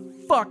wake the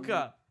fuck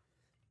up.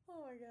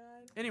 Oh my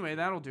god. Anyway,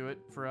 that'll do it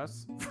for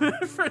us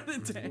for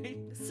the day.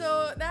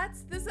 So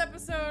that's this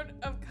episode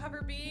of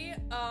Cover B.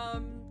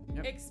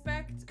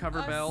 Expect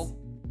Cover Bell.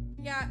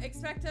 Yeah,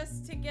 expect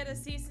us to get a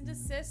cease and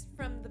desist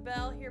from the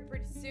Bell here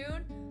pretty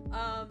soon.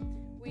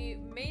 We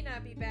may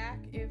not be back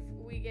if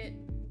we get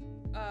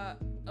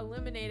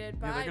eliminated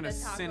by the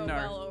Taco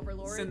Bell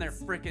overlords. Send their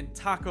freaking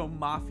taco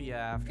mafia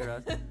after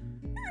us.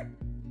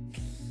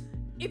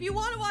 If you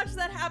want to watch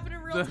that happen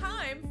in real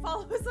time,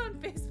 follow us on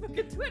Facebook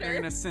and Twitter. They're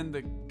gonna send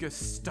the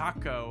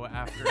Gestaco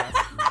after us.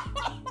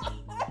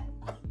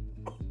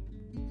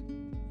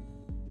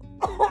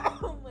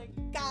 Oh my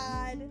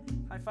god.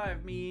 High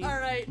five me. All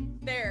right,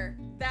 there.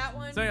 That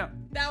one. So yeah.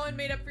 That one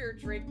made up for your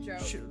Drake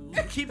joke.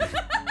 Keep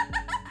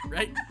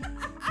right.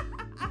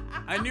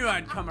 I knew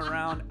I'd come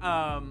around.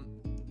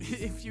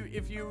 If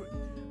you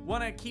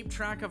want to keep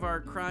track of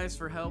our cries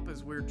for help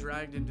as we're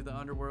dragged into the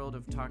underworld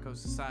of Taco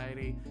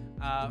Society,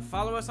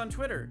 follow us on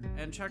Twitter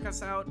and check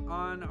us out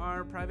on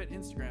our private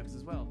Instagrams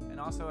as well. And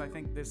also, I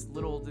think this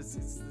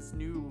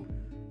new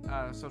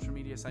social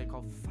media site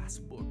called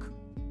Facebook.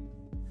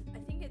 I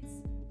think it's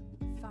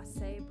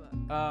Facebook.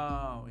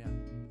 Oh yeah,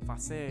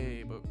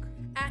 Facebook.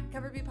 At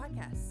Cover B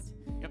Podcast.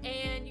 Yep.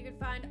 And you can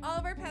find all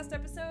of our past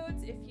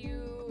episodes if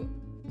you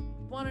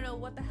want to know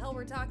what the hell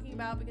we're talking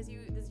about because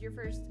this is your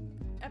first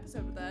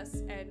episode with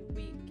us and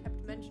we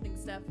kept mentioning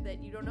stuff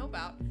that you don't know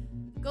about.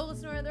 Go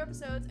listen to our other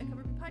episodes at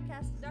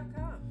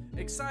coverbpodcast.com.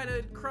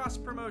 Excited cross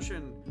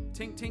promotion.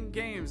 Tink Tink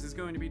Games is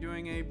going to be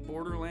doing a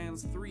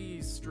Borderlands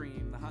 3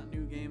 stream, the hot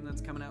new game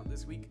that's coming out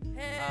this week.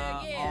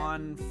 Heck yeah.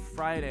 On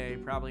Friday,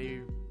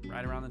 probably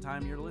right around the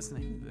time you're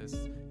listening to this,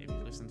 if you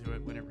listen to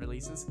it when it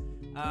releases.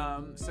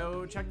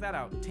 So check that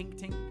out. Tink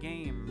Tink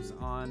Games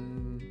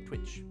on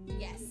Twitch.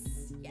 Yes.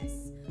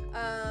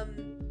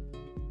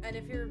 And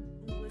if you're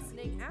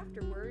listening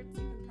afterwards,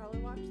 you can probably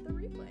watch the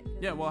replay.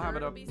 Yeah, we'll have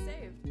it up. It'll be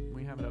saved.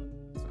 We have it up.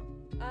 So.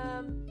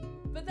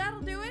 But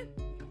that'll do it.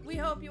 We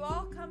hope you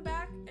all come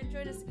back and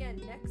join us again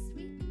next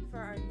week for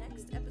our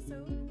next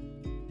episode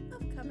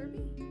of Cover B.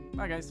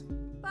 Bye, guys.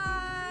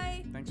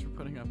 Bye. Thanks for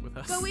putting up with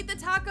us. Go eat the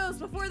tacos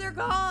before they're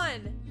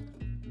gone.